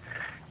lint.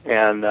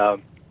 And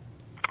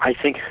I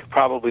think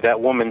probably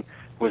that woman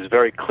was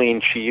very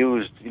clean. She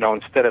used,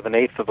 instead of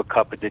 1/8 of a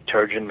cup of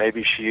detergent,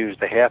 maybe she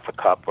used 1/2 a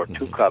cup or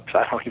 2 cups.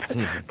 I don't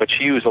even. But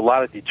she used a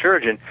lot of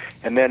detergent.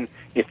 And then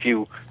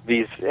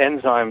these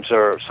enzymes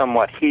are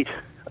somewhat heat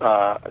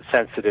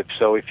sensitive.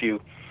 So if you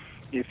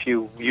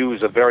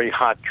use a very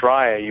hot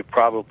dryer, you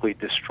probably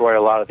destroy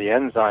a lot of the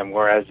enzyme.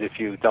 Whereas if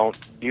you don't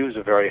use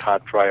a very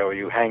hot dryer, or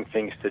you hang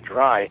things to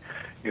dry,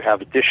 you have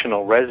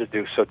additional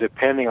residue. So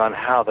depending on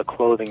how the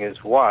clothing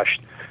is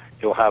washed,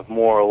 you'll have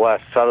more or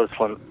less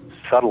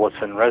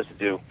subtletin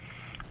residue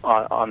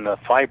on the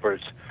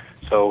fibers.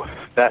 So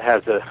that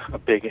has a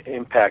big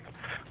impact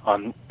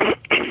on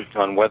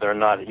on whether or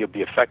not you'll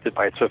be affected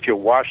by it. So if you're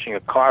washing a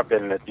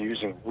carpet and you're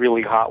using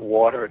really hot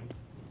water,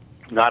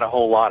 not a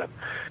whole lot of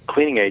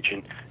cleaning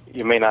agent,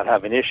 you may not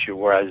have an issue.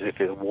 Whereas if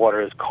the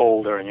water is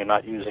colder and you're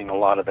not using a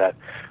lot of that,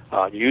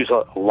 you use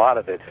a lot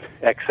of it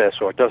excess,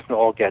 or it doesn't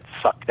all get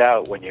sucked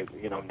out when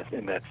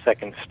in that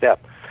second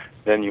step,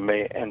 then you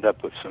may end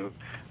up with some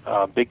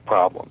big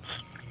problems.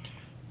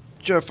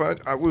 Jeff,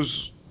 I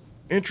was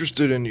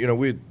interested in,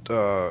 we had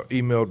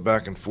emailed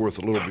back and forth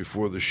a little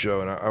before the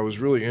show, and I was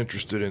really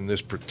interested in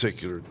this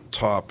particular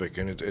topic,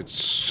 and it's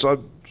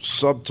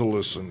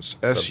subtilisins,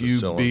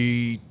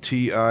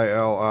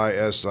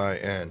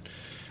 Subtilisin.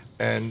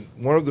 And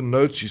one of the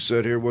notes you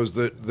said here was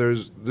that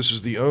this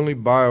is the only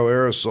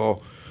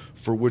bioaerosol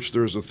for which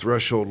there's a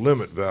threshold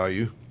limit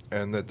value,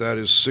 and that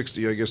is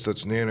 60, I guess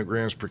that's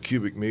nanograms per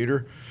cubic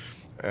meter,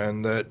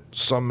 and that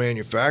some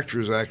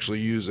manufacturers actually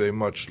use a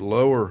much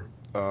lower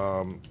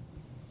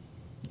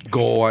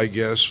goal, I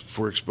guess,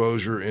 for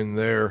exposure in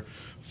their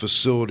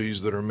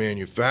facilities that are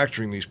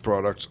manufacturing these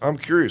products. I'm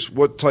curious,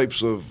 what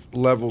types of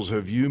levels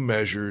have you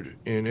measured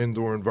in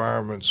indoor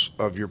environments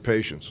of your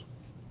patients?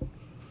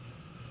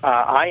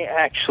 I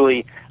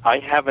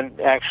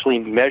haven't actually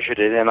measured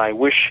it, and I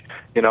wish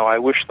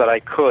that I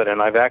could. And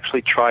I've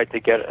actually tried to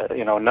get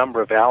a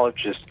number of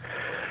allergists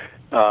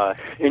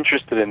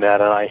interested in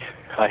that, and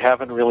I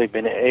haven't really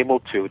been able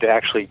to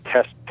actually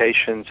test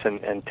patients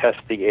and test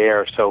the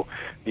air. So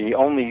the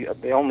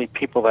only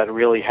people that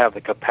really have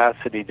the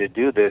capacity to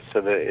do this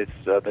are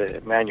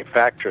the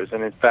manufacturers.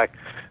 And in fact,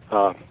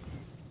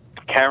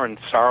 Karen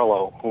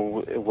Sarlo,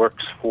 who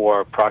works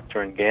for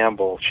Procter &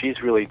 Gamble,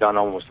 she's really done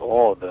almost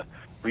all of the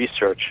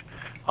research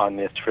on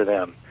this for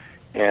them.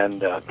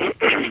 And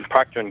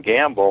Procter &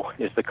 Gamble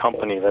is the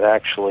company that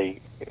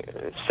actually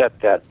set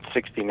that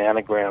 60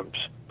 nanograms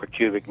per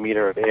cubic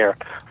meter of air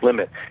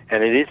limit.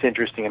 And it is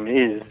interesting. I mean,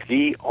 it is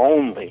the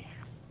only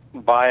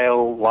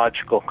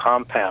biological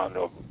compound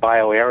or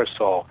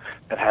bioaerosol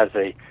that has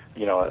a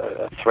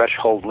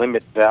threshold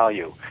limit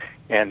value.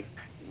 And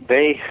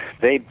they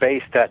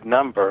base that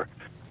number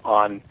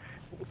on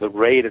the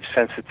rate of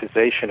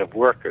sensitization of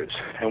workers.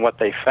 And what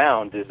they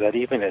found is that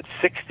even at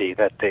 60,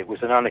 that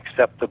was an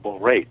unacceptable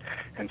rate.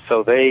 And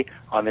so they,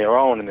 on their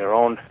own, in their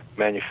own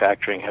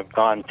manufacturing, have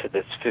gone to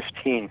this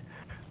 15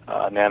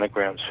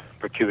 nanograms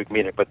per cubic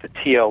meter, but the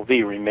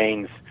TLV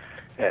remains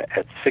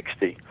at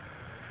 60.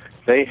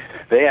 They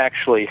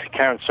actually,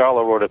 Karen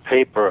Sarlo wrote a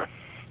paper,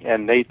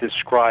 and they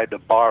described a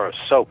bar of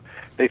soap.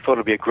 They thought it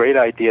would be a great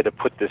idea to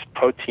put this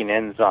protein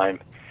enzyme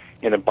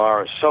in a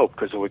bar of soap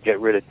because it would get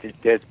rid of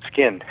dead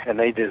skin. And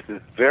they did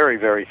this very,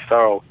 very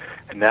thorough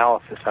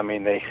analysis. I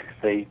mean, they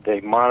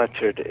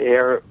monitored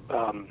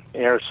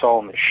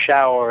aerosol in the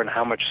shower and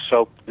how much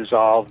soap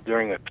dissolved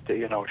during a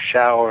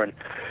shower and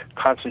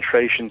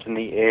concentrations in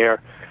the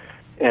air.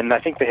 And I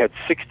think they had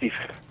 60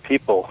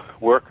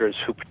 workers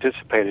who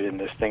participated in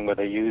this thing where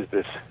they used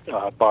this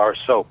bar of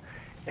soap.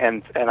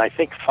 And I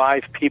think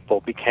 5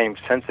 people became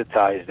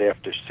sensitized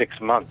after 6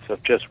 months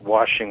of just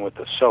washing with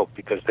the soap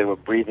because they were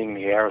breathing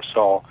the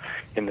aerosol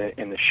in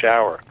the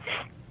shower.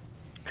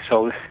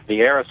 So the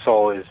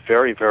aerosol is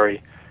very,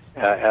 very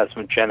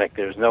asthmogenic.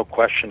 There's no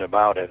question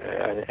about it,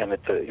 and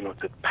it's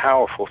a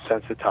powerful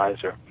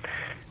sensitizer.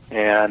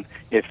 And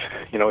if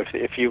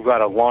you've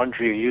got a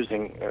laundry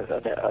using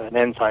an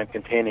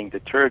enzyme-containing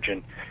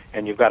detergent,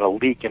 and you've got a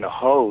leak in a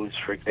hose,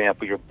 for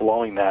example, you're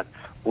blowing that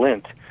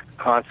lint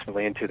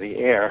constantly into the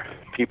air.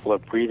 People are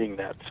breathing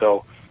that.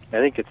 So I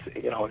think it's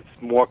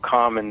more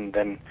common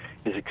than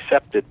is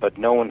accepted, but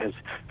no one has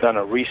done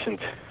a recent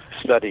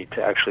study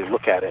to actually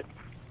look at it.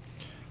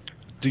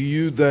 Do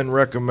you then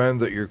recommend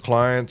that your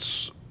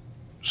clients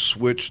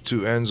switch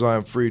to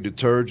enzyme-free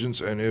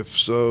detergents? And if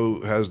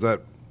so, has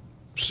that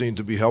seemed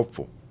to be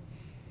helpful?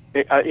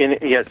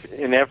 Yes,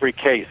 in every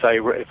case,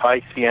 if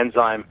I see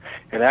enzyme,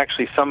 and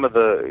actually some of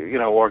the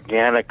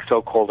organic,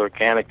 so-called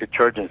organic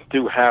detergents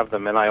do have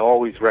them, and I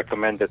always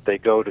recommend that they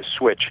go to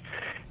switch.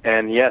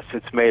 And yes,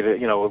 it's made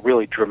a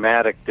really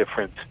dramatic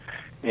difference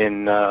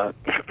in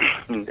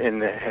in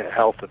the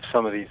health of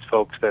some of these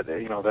folks that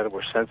that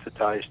were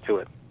sensitized to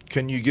it.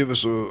 Can you give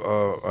us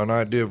an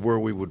idea of where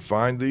we would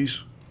find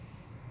these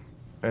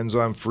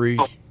enzyme-free?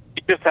 Oh,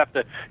 you just have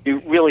to.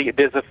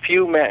 There's a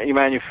few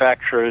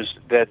manufacturers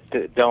that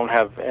don't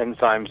have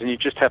enzymes, and you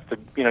just have to.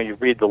 You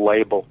read the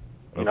label.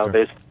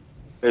 Okay.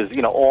 There's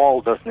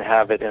all doesn't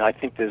have it, and I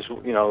think there's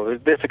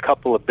a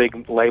couple of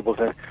big labels.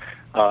 And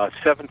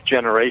seventh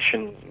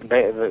generation,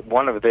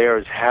 one of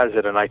theirs has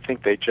it, and I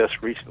think they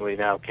just recently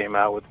now came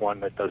out with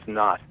one that does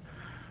not.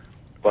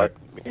 But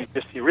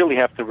you really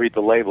have to read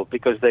the label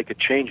because they could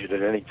change it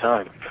at any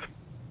time.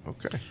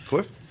 Okay.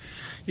 Cliff?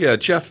 Yeah,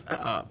 Jeff,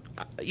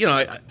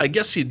 I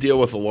guess you deal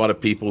with a lot of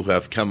people who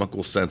have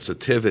chemical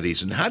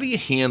sensitivities. And how do you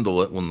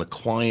handle it when the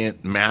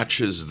client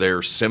matches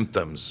their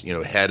symptoms,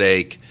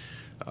 headache,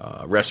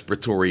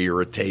 respiratory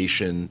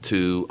irritation,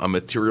 to a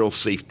material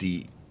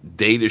safety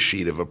data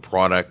sheet of a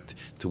product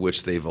to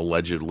which they've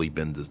allegedly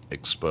been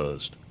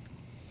exposed?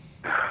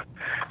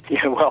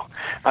 Yeah, well,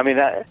 I mean,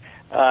 the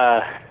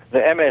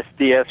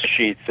MSDS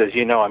sheets, as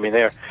you know, I mean,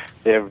 they're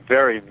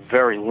very,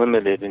 very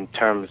limited in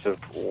terms of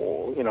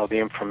the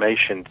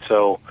information.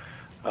 So,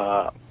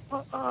 I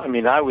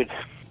mean, I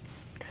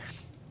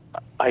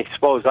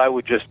suppose I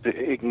would just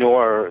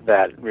ignore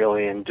that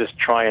really and just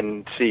try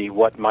and see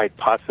what might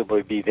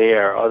possibly be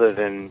there, other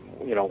than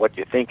what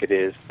you think it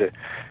is that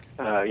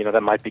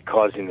that might be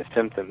causing the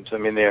symptoms. I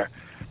mean, there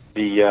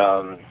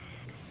are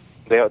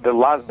a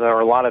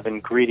lot of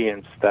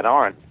ingredients that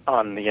aren't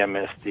on the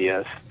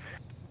MSDS.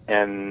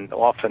 And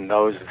often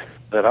those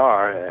that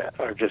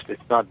are just,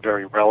 it's not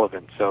very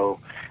relevant. So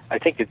I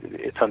think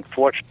it's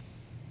unfortunate.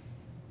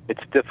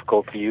 It's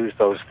difficult to use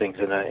those things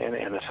in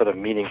a sort of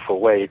meaningful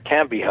way. It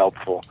can be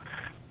helpful,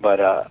 but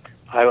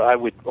I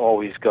would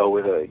always go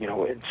with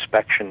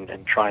inspection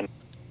and try and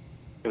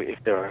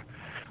if there are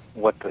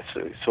what the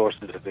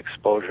sources of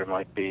exposure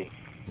might be.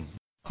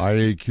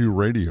 IAQ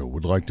Radio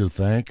would like to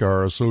thank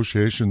our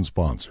association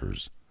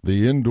sponsors.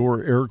 The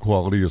Indoor Air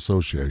Quality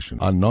Association,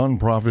 a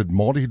nonprofit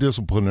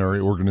multidisciplinary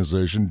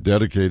organization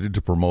dedicated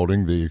to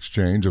promoting the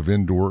exchange of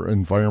indoor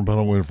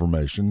environmental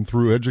information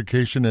through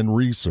education and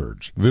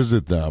research.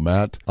 Visit them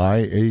at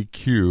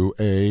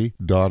iaqa.org.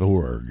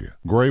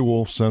 Gray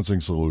Wolf Sensing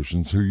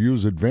Solutions, who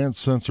use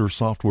advanced sensor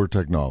software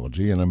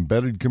technology and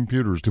embedded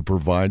computers to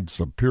provide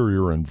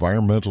superior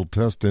environmental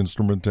test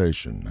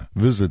instrumentation.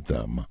 Visit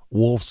them,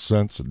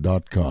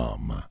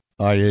 wolfsense.com.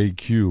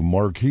 IAQ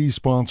marquee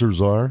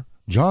sponsors are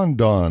John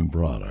Don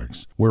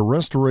Products, where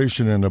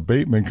restoration and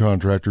abatement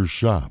contractors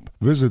shop.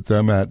 Visit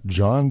them at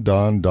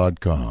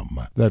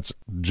johndon.com. That's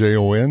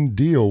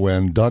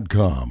JONDON.com.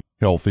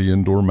 Healthy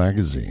Indoor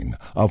Magazine,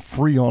 a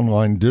free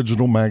online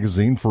digital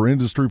magazine for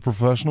industry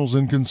professionals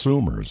and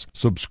consumers.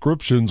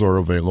 Subscriptions are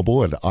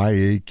available at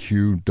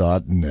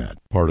IAQ.net.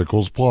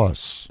 Particles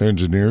Plus,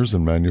 engineers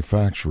and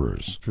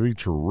manufacturers,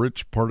 feature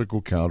rich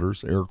particle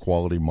counters, air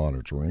quality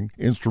monitoring,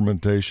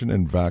 instrumentation,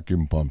 and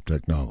vacuum pump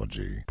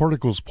technology.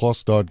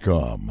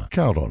 ParticlesPlus.com.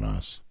 Count on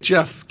us.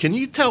 Jeff, can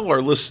you tell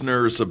our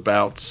listeners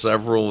about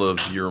several of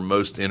your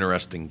most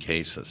interesting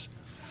cases?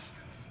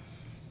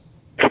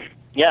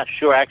 Yeah,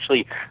 sure.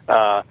 Actually,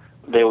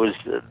 there's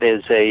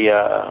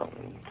a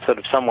sort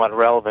of somewhat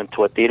relevant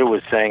to what Dieter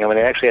was saying. I mean,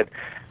 I actually had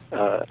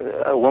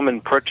a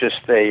woman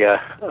purchased a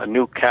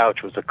new couch.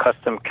 It was a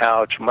custom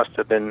couch. Must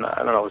have been, I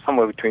don't know,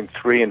 somewhere between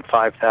 $3,000 and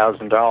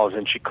 $5,000,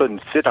 and she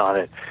couldn't sit on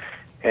it.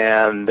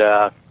 And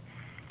the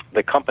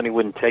company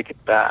wouldn't take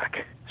it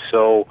back.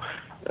 So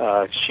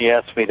she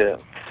asked me to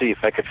see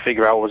if I could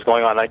figure out what was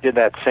going on. I did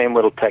that same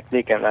little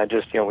technique, and I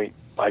just,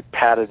 I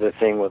patted the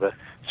thing with a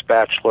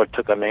spatula,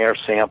 took an air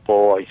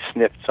sample, I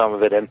sniffed some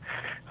of it, and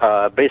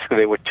basically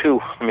there were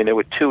two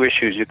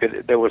issues.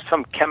 There was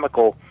some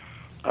chemical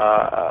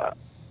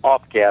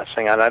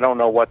off-gassing, and I don't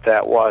know what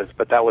that was,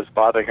 but that was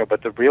bothering her.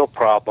 But the real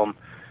problem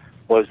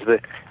was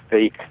that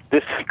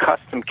this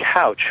custom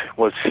couch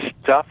was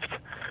stuffed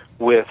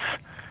with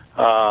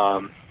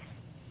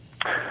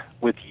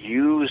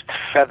used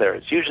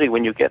feathers. Usually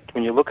when you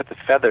look at the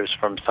feathers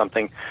from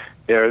something,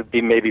 there would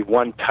be maybe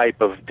one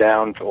type of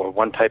down or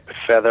one type of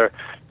feather.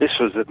 This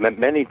was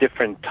many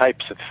different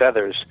types of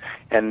feathers,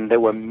 and there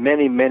were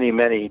many, many,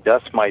 many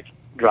dust mite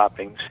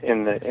droppings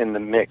in the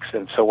mix.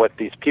 And so what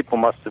these people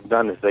must have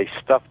done is they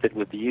stuffed it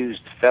with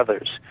used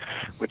feathers,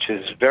 which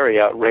is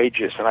very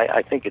outrageous, and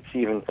I think it's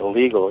even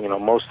illegal.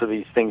 Most of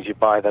these things you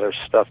buy that are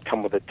stuffed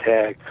come with a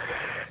tag.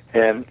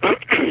 And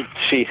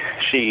she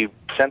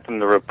sent them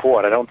the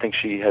report. I don't think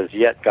she has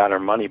yet got her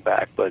money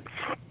back, but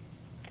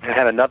I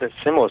had another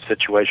similar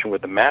situation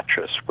with the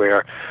mattress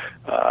where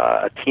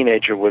a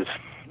teenager was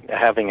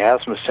having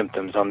asthma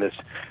symptoms on this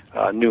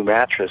new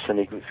mattress, and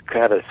he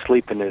had to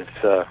sleep in his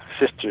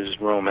sister's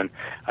room. And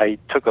I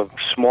took a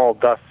small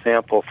dust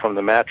sample from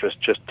the mattress,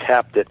 just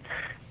tapped it,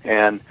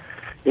 and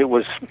it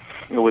was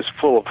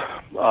full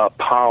of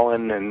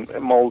pollen and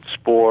mold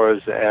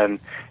spores, and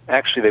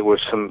actually there were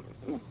some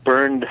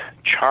burned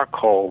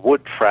charcoal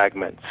wood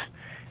fragments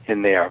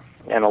in there,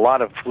 and a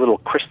lot of little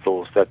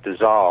crystals that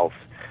dissolve.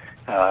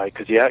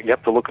 Because you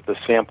have to look at the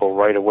sample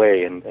right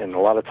away, and a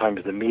lot of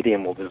times the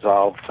medium will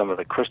dissolve some of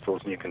the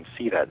crystals, and you can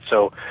see that.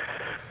 So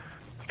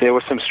there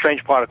were some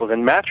strange particles,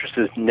 and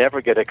mattresses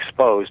never get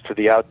exposed to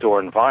the outdoor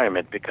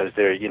environment because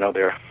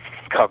they're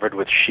covered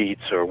with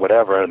sheets or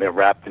whatever, and they're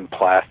wrapped in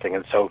plastic.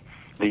 And so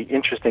the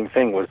interesting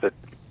thing was that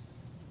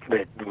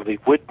the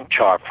wood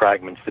char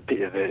fragments,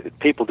 the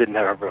people didn't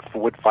have a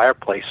wood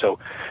fireplace, so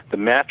the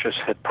mattress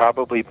had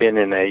probably been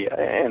in a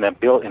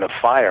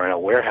fire, in a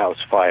warehouse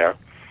fire,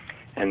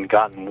 and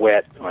gotten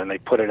wet when they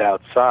put it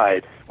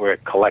outside where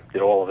it collected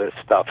all of this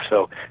stuff.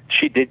 So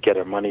she did get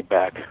her money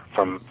back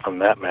from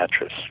that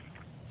mattress.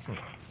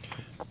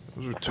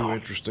 Those are two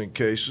interesting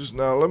cases.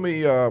 Now, let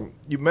me,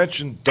 you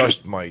mentioned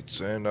dust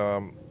mites, and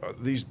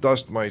these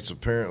dust mites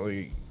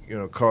apparently,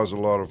 cause a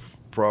lot of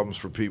problems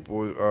for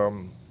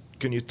people.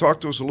 Can you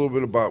talk to us a little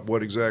bit about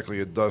what exactly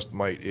a dust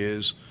mite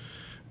is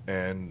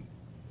and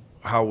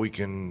how we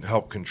can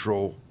help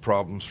control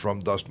problems from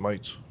dust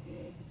mites?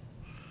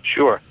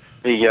 Sure.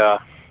 The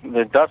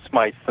dust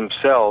mites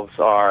themselves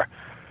are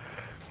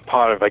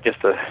part of, I guess,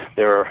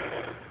 they're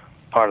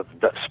part of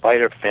the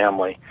spider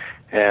family,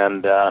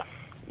 and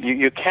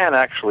you can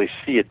actually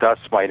see a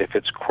dust mite if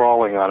it's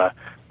crawling on a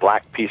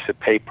black piece of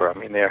paper. I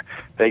mean, they're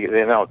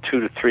 200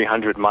 to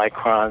 300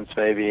 microns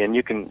maybe, and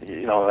you can,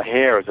 the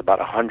hair is about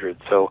 100,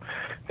 so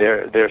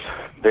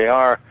they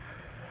are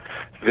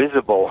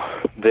visible.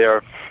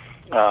 They're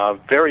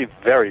very,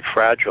 very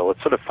fragile.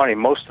 It's sort of funny.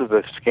 Most of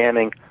the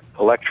scanning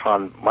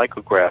electron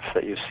micrographs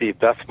that you see of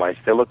dust mites,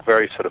 they look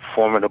very sort of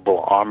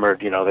formidable, armored.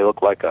 They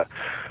look like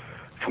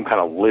some kind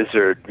of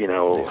lizard.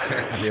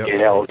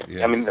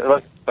 Yep. I mean,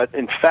 but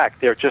in fact,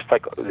 they're just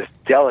like this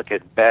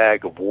delicate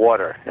bag of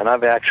water. And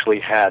I've actually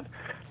had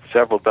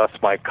several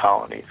dust mite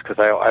colonies because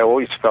I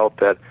always felt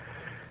that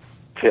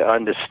to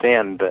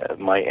understand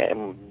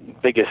my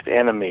biggest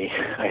enemy,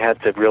 I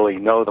had to really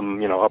know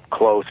them, up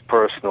close,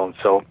 personal,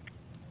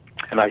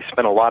 and I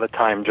spent a lot of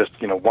time just,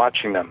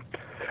 watching them.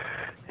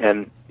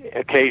 And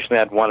occasionally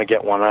I'd want to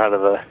get one out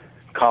of the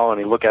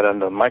colony, look at it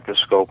under the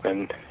microscope,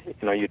 and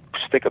you'd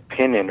stick a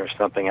pin in or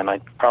something, and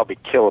I'd probably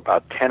kill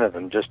about 10 of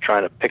them just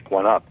trying to pick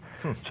one up.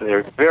 So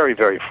they're very,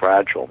 very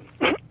fragile,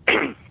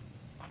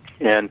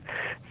 and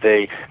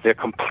they're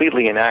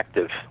completely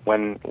inactive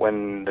when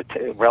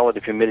the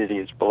relative humidity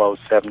is below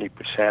 70%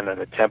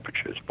 and the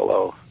temperature is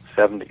below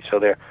 70.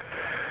 So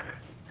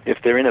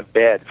if they're in a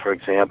bed, for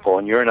example,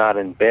 and you're not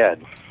in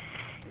bed,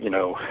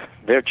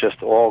 they're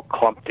just all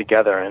clumped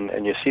together,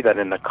 and you see that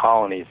in the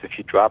colonies. If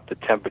you drop the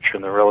temperature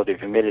and the relative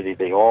humidity,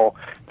 they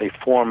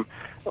form,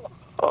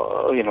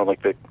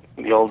 like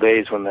the old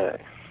days when the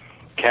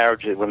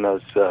carriages, when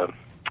those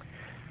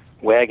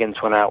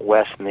wagons went out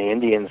west and the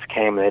Indians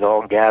came, they'd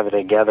all gather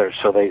together.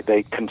 So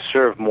they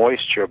conserve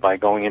moisture by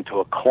going into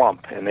a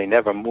clump, and they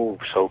never move.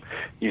 So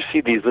you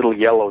see these little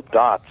yellow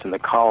dots in the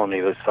colony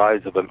the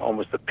size of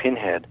almost a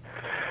pinhead.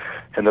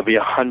 And there'll be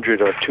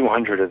 100 or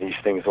 200 of these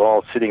things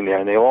all sitting there,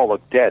 and they all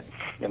look dead.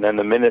 And then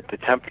the minute the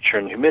temperature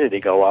and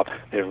humidity go up,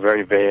 they're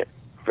very, very,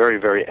 very,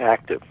 very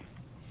active.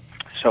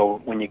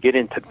 So when you get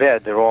into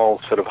bed, they're all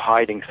sort of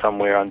hiding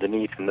somewhere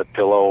underneath in the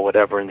pillow or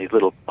whatever in these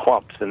little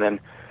clumps. And then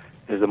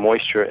as the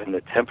moisture and the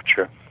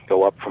temperature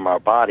go up from our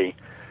body,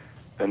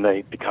 then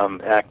they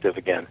become active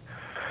again.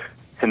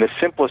 And the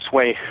simplest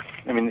way,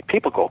 I mean,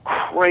 people go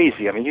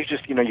crazy. I mean,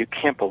 you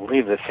can't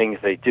believe the things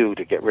they do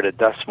to get rid of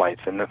dust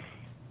mites. And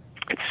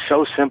it's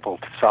so simple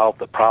to solve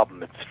the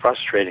problem. It's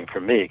frustrating for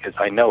me because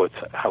I know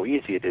how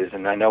easy it is,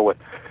 and I know what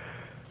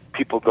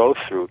people go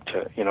through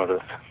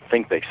to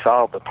think they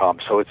solve the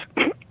problem. So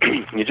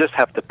you just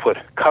have to put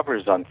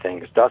covers on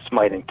things, dust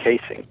mite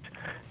encasings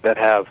that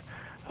have,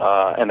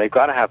 and they've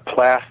got to have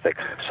plastic.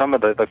 Some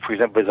of for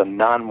example, there's a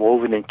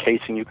non-woven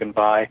encasing you can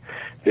buy.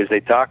 There's a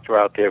doctor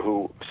out there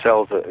who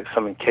sells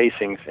some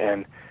encasings,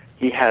 and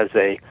he has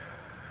a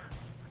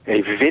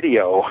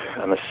video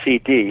on a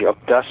CD of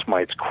dust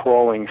mites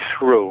crawling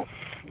through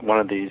one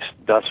of these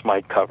dust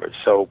mite covers.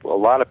 So a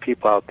lot of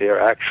people out there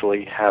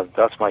actually have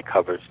dust mite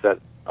covers that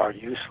are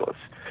useless.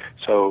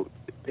 So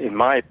in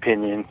my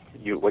opinion,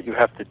 what you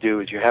have to do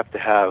is you have to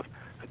have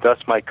a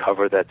dust mite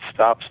cover that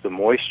stops the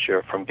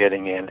moisture from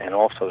getting in and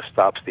also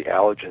stops the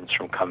allergens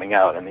from coming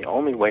out. And the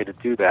only way to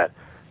do that,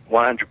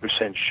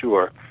 100%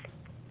 sure,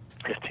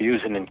 is to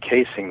use an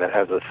encasing that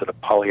has a sort of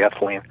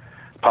polyurethane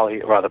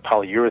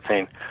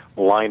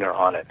liner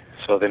on it,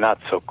 so they're not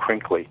so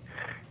crinkly.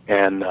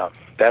 And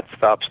that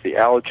stops the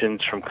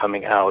allergens from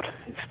coming out.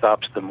 It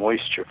stops the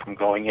moisture from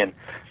going in.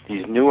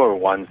 These newer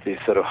ones, these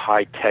sort of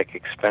high-tech,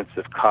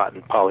 expensive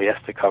cotton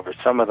polyester covers,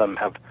 some of them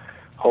have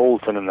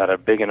holes in them that are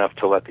big enough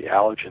to let the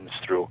allergens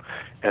through,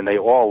 and they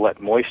all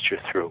let moisture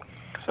through.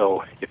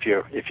 So if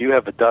you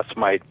have a dust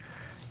mite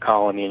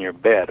colony in your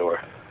bed,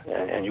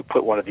 and you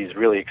put one of these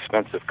really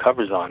expensive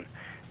covers on,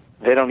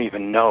 they don't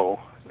even know.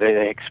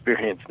 They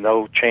experience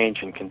no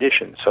change in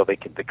conditions, so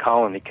the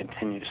colony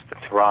continues to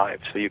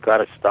thrive. So you've got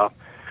to stop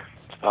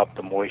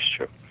the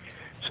moisture.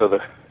 So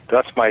the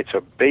dust mites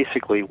are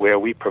basically where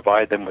we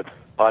provide them with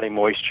body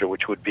moisture,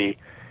 which would be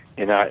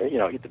in our,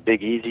 the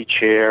big easy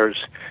chairs,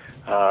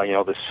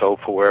 the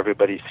sofa where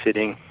everybody's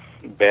sitting,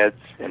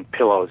 beds and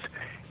pillows,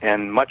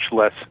 and much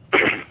less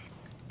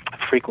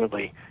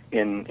frequently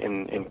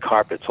in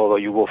carpets. Although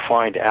you will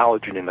find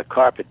allergen in the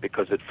carpet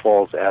because it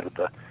falls out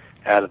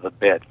of the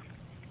bed.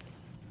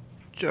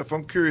 Jeff,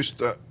 I'm curious.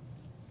 A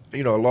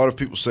lot of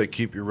people say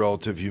keep your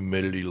relative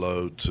humidity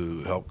low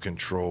to help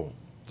control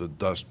the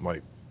dust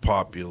mite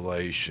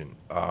population.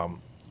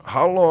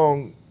 How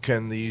long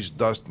can these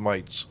dust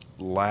mites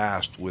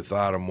last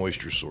without a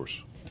moisture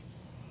source?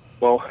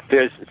 Well,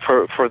 there's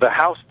for the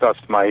house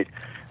dust mite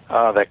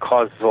that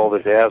causes all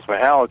this asthma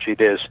allergy.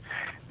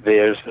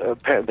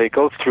 They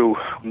go through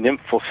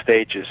nymphal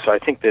stages. So I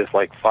think there's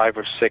like 5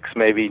 or 6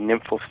 maybe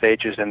nymphal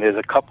stages, and there's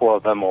a couple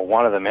of them, or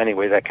one of them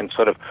anyway, that can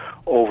sort of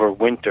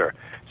overwinter.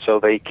 So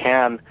they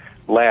can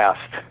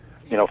last,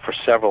 for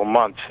several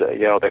months.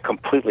 They're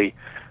completely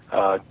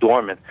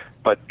dormant.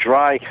 But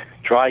dry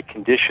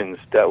conditions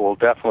that will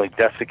definitely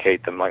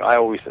desiccate them. Like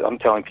I'm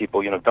telling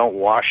people, don't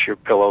wash your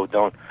pillow,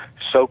 don't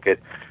soak it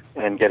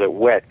and get it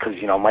wet, because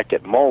it might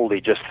get moldy.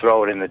 Just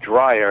throw it in the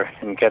dryer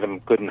and get them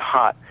good and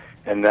hot,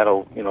 and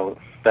that'll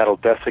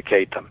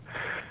desiccate them.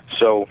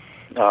 So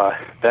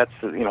that's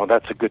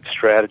a good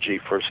strategy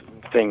for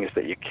things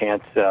that you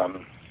can't,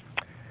 you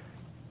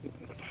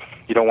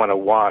don't want to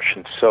wash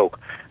and soak.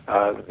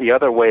 The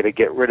other way to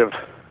get rid of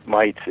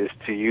mites is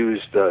to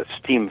use the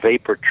steam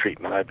vapor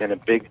treatment. I've been a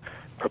big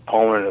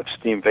proponent of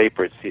steam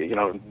vapor. It's,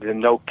 there are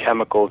no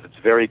chemicals. It's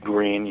very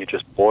green. You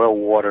just boil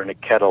water in a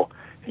kettle,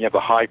 and you have a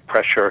high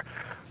pressure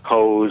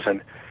hose,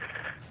 and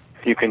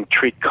you can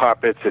treat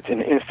carpets. It's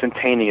an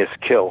instantaneous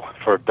kill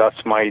for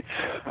dust mites.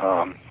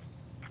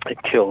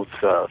 It kills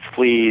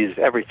fleas,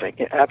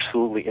 everything,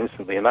 absolutely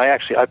instantly. And I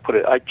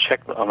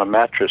checked on a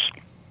mattress.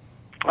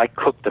 I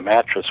cooked the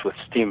mattress with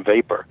steam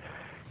vapor,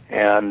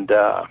 and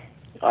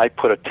I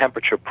put a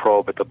temperature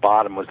probe at the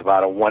bottom. It was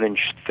about a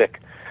 1-inch thick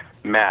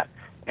mat,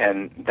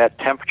 and that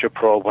temperature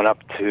probe went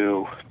up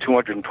to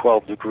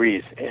 212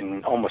 degrees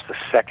in almost a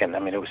second. I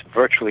mean, it was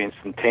virtually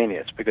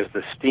instantaneous because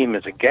the steam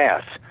is a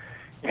gas,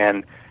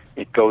 and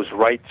it goes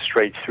right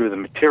straight through the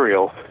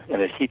material,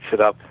 and it heats it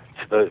up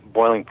to the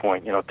boiling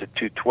point, to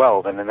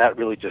 212, and then that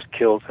really just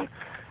kills and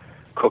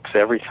cooks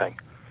everything.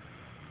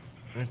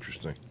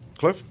 Interesting.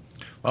 Cliff?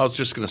 I was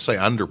just going to say,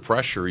 under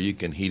pressure, you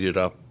can heat it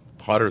up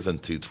hotter than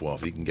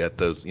 212. You can get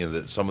those,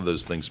 some of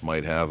those things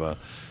might have a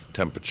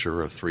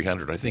temperature of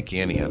 300. I think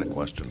Annie had a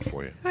question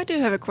for you. I do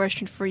have a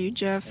question for you,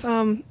 Jeff.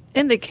 In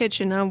the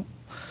kitchen,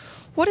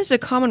 what is a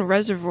common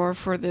reservoir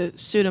for the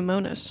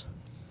Pseudomonas?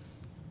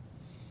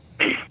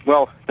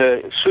 Well,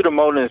 the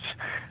Pseudomonas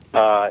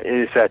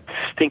is that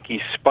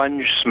stinky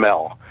sponge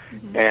smell,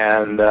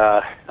 and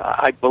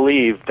I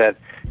believe that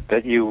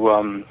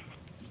you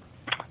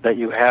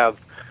have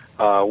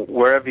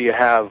wherever you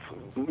have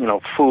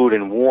food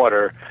and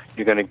water,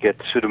 you're going to get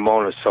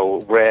Pseudomonas.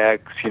 So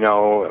rags,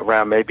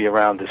 around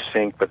the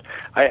sink. But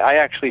I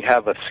actually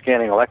have a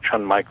scanning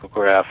electron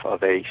micrograph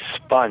of a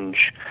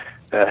sponge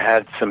that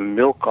had some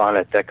milk on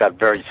it that got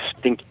very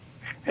stinky.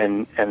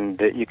 And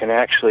you can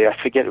actually, I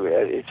forget,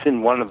 it's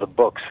in one of the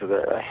books.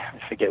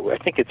 I forget. I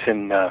think it's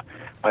in My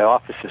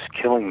Office is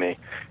Killing Me.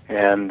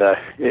 And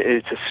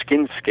it's a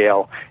skin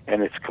scale,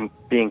 and it's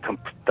being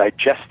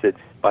digested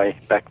by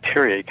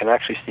bacteria. You can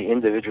actually see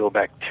individual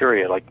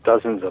bacteria, like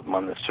dozens of them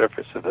on the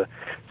surface of the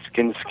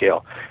skin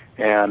scale.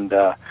 And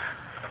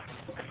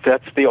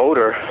that's the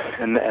odor,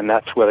 and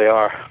that's where they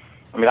are.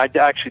 I mean, I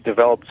actually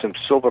developed some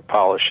silver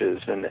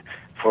polishes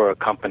for a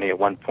company at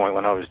one point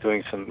when I was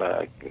doing some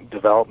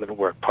development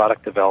work,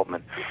 product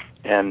development,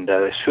 and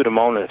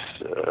Pseudomonas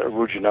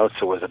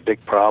aeruginosa was a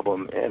big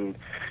problem in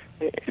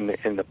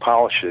the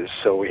polishes,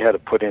 so we had to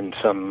put in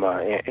some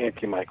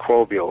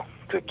antimicrobial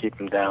to keep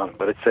them down.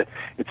 But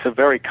it's a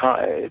very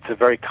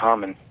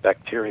common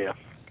bacteria.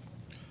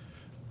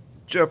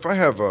 Jeff,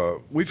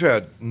 we've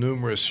had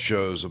numerous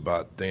shows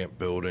about damp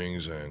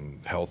buildings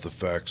and health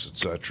effects,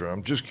 etc.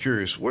 I'm just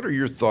curious, what are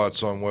your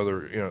thoughts on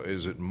whether,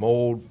 is it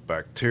mold,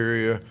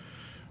 bacteria,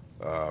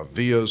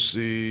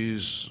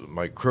 VOCs,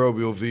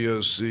 microbial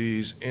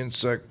VOCs,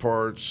 insect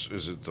parts?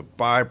 Is it the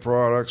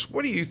byproducts?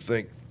 What do you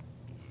think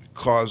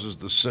causes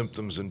the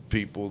symptoms in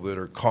people that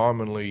are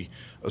commonly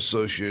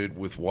associated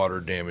with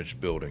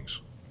water-damaged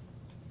buildings?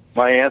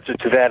 My answer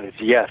to that is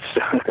yes.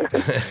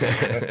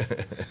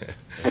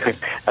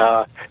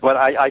 But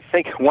I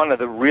think one of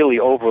the really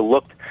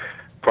overlooked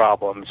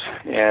problems,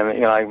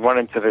 and I run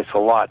into this a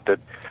lot, that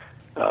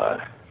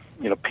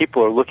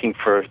people are looking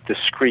for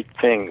discrete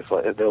things.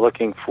 They're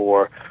looking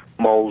for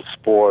mold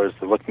spores,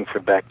 they're looking for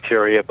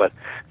bacteria, but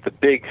the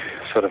big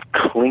sort of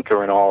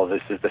clinker in all of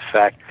this is the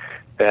fact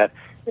that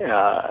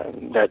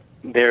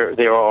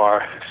there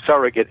are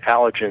surrogate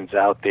allergens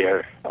out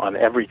there on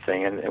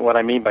everything. And what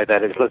I mean by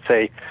that is, let's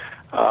say,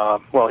 I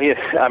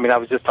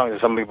was just talking to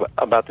somebody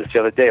about this the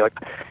other day. Like,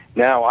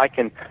 now I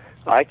can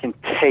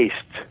taste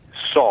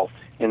salt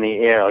in the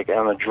air. Like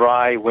on a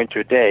dry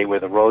winter day where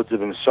the roads have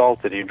been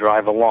salted, you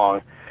drive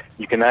along,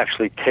 you can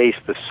actually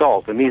taste the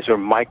salt. And these are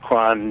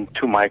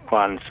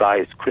 2-micron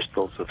sized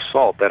crystals of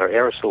salt that are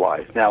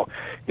aerosolized. Now,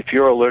 if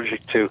you're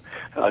allergic to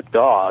a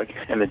dog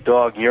and the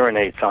dog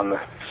urinates on the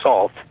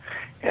salt,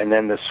 and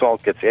then the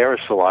salt gets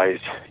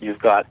aerosolized, you've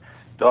got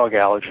dog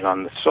allergen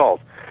on the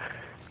salt.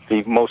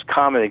 The most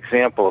common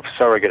example of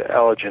surrogate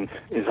allergen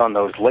is on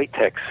those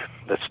latex,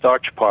 the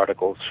starch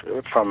particles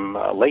from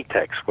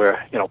latex,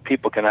 where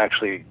people can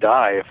actually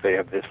die if they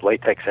have this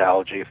latex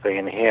allergy, if they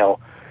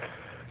inhale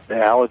the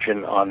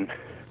allergen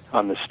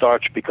on the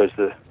starch, because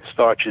the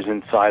starch is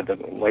inside the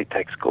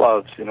latex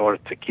gloves in order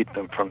to keep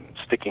them from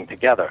sticking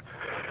together.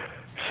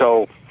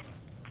 So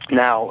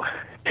now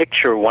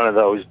picture one of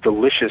those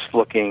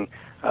delicious-looking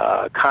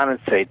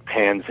condensate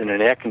pans in an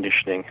air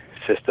conditioning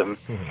system,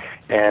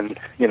 and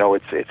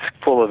it's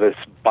full of this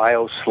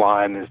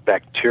bioslime, there's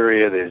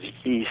bacteria, there's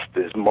yeast,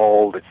 there's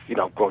mold.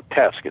 It's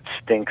grotesque. It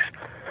stinks,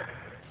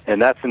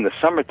 and that's in the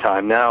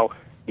summertime. Now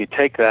you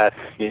take that,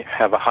 you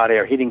have a hot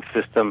air heating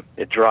system,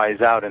 it dries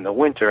out in the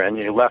winter, and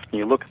you're left and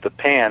you look at the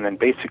pan, and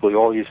basically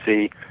all you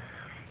see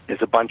is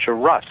a bunch of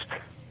rust.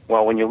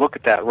 Well, when you look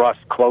at that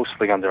rust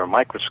closely under a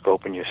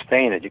microscope and you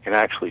stain it, you can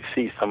actually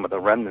see some of the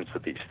remnants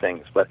of these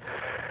things. But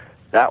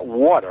that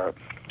water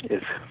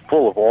is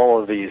full of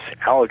all of these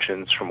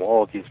allergens from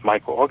all of these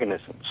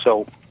microorganisms.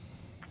 So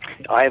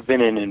I have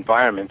been in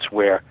environments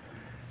where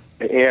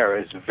the air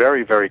is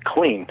very, very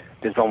clean.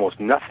 There's almost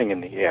nothing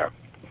in the air,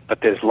 but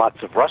there's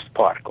lots of rust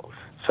particles.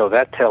 So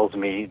that tells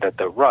me that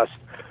the rust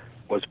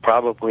was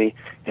probably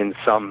in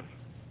some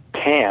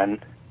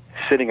pan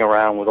sitting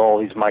around with all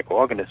these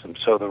microorganisms.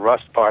 So the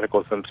rust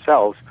particles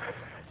themselves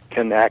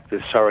can act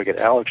as surrogate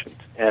allergens.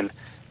 And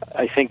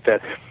I think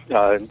that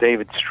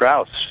David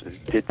Strauss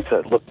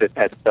looked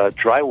at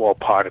drywall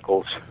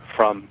particles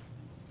from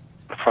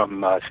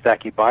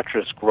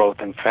Stachybotrys growth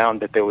and found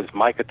that there was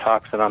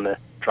mycotoxin on the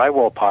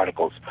drywall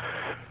particles.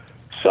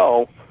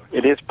 So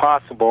it is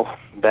possible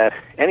that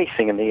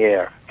anything in the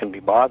air can be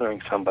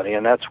bothering somebody,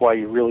 and that's why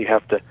you really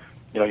have to,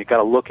 you got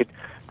to look at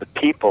the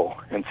people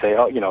and say,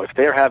 if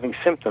they're having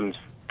symptoms,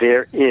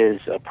 there is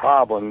a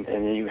problem,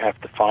 and then you have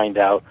to find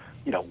out,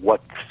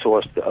 what the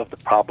source of the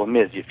problem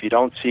is. If you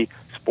don't see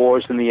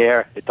spores in the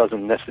air, it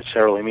doesn't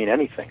necessarily mean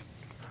anything.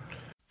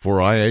 For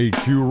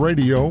IAQ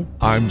Radio,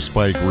 I'm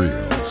Spike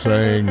Reel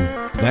saying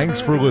thanks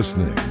for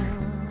listening.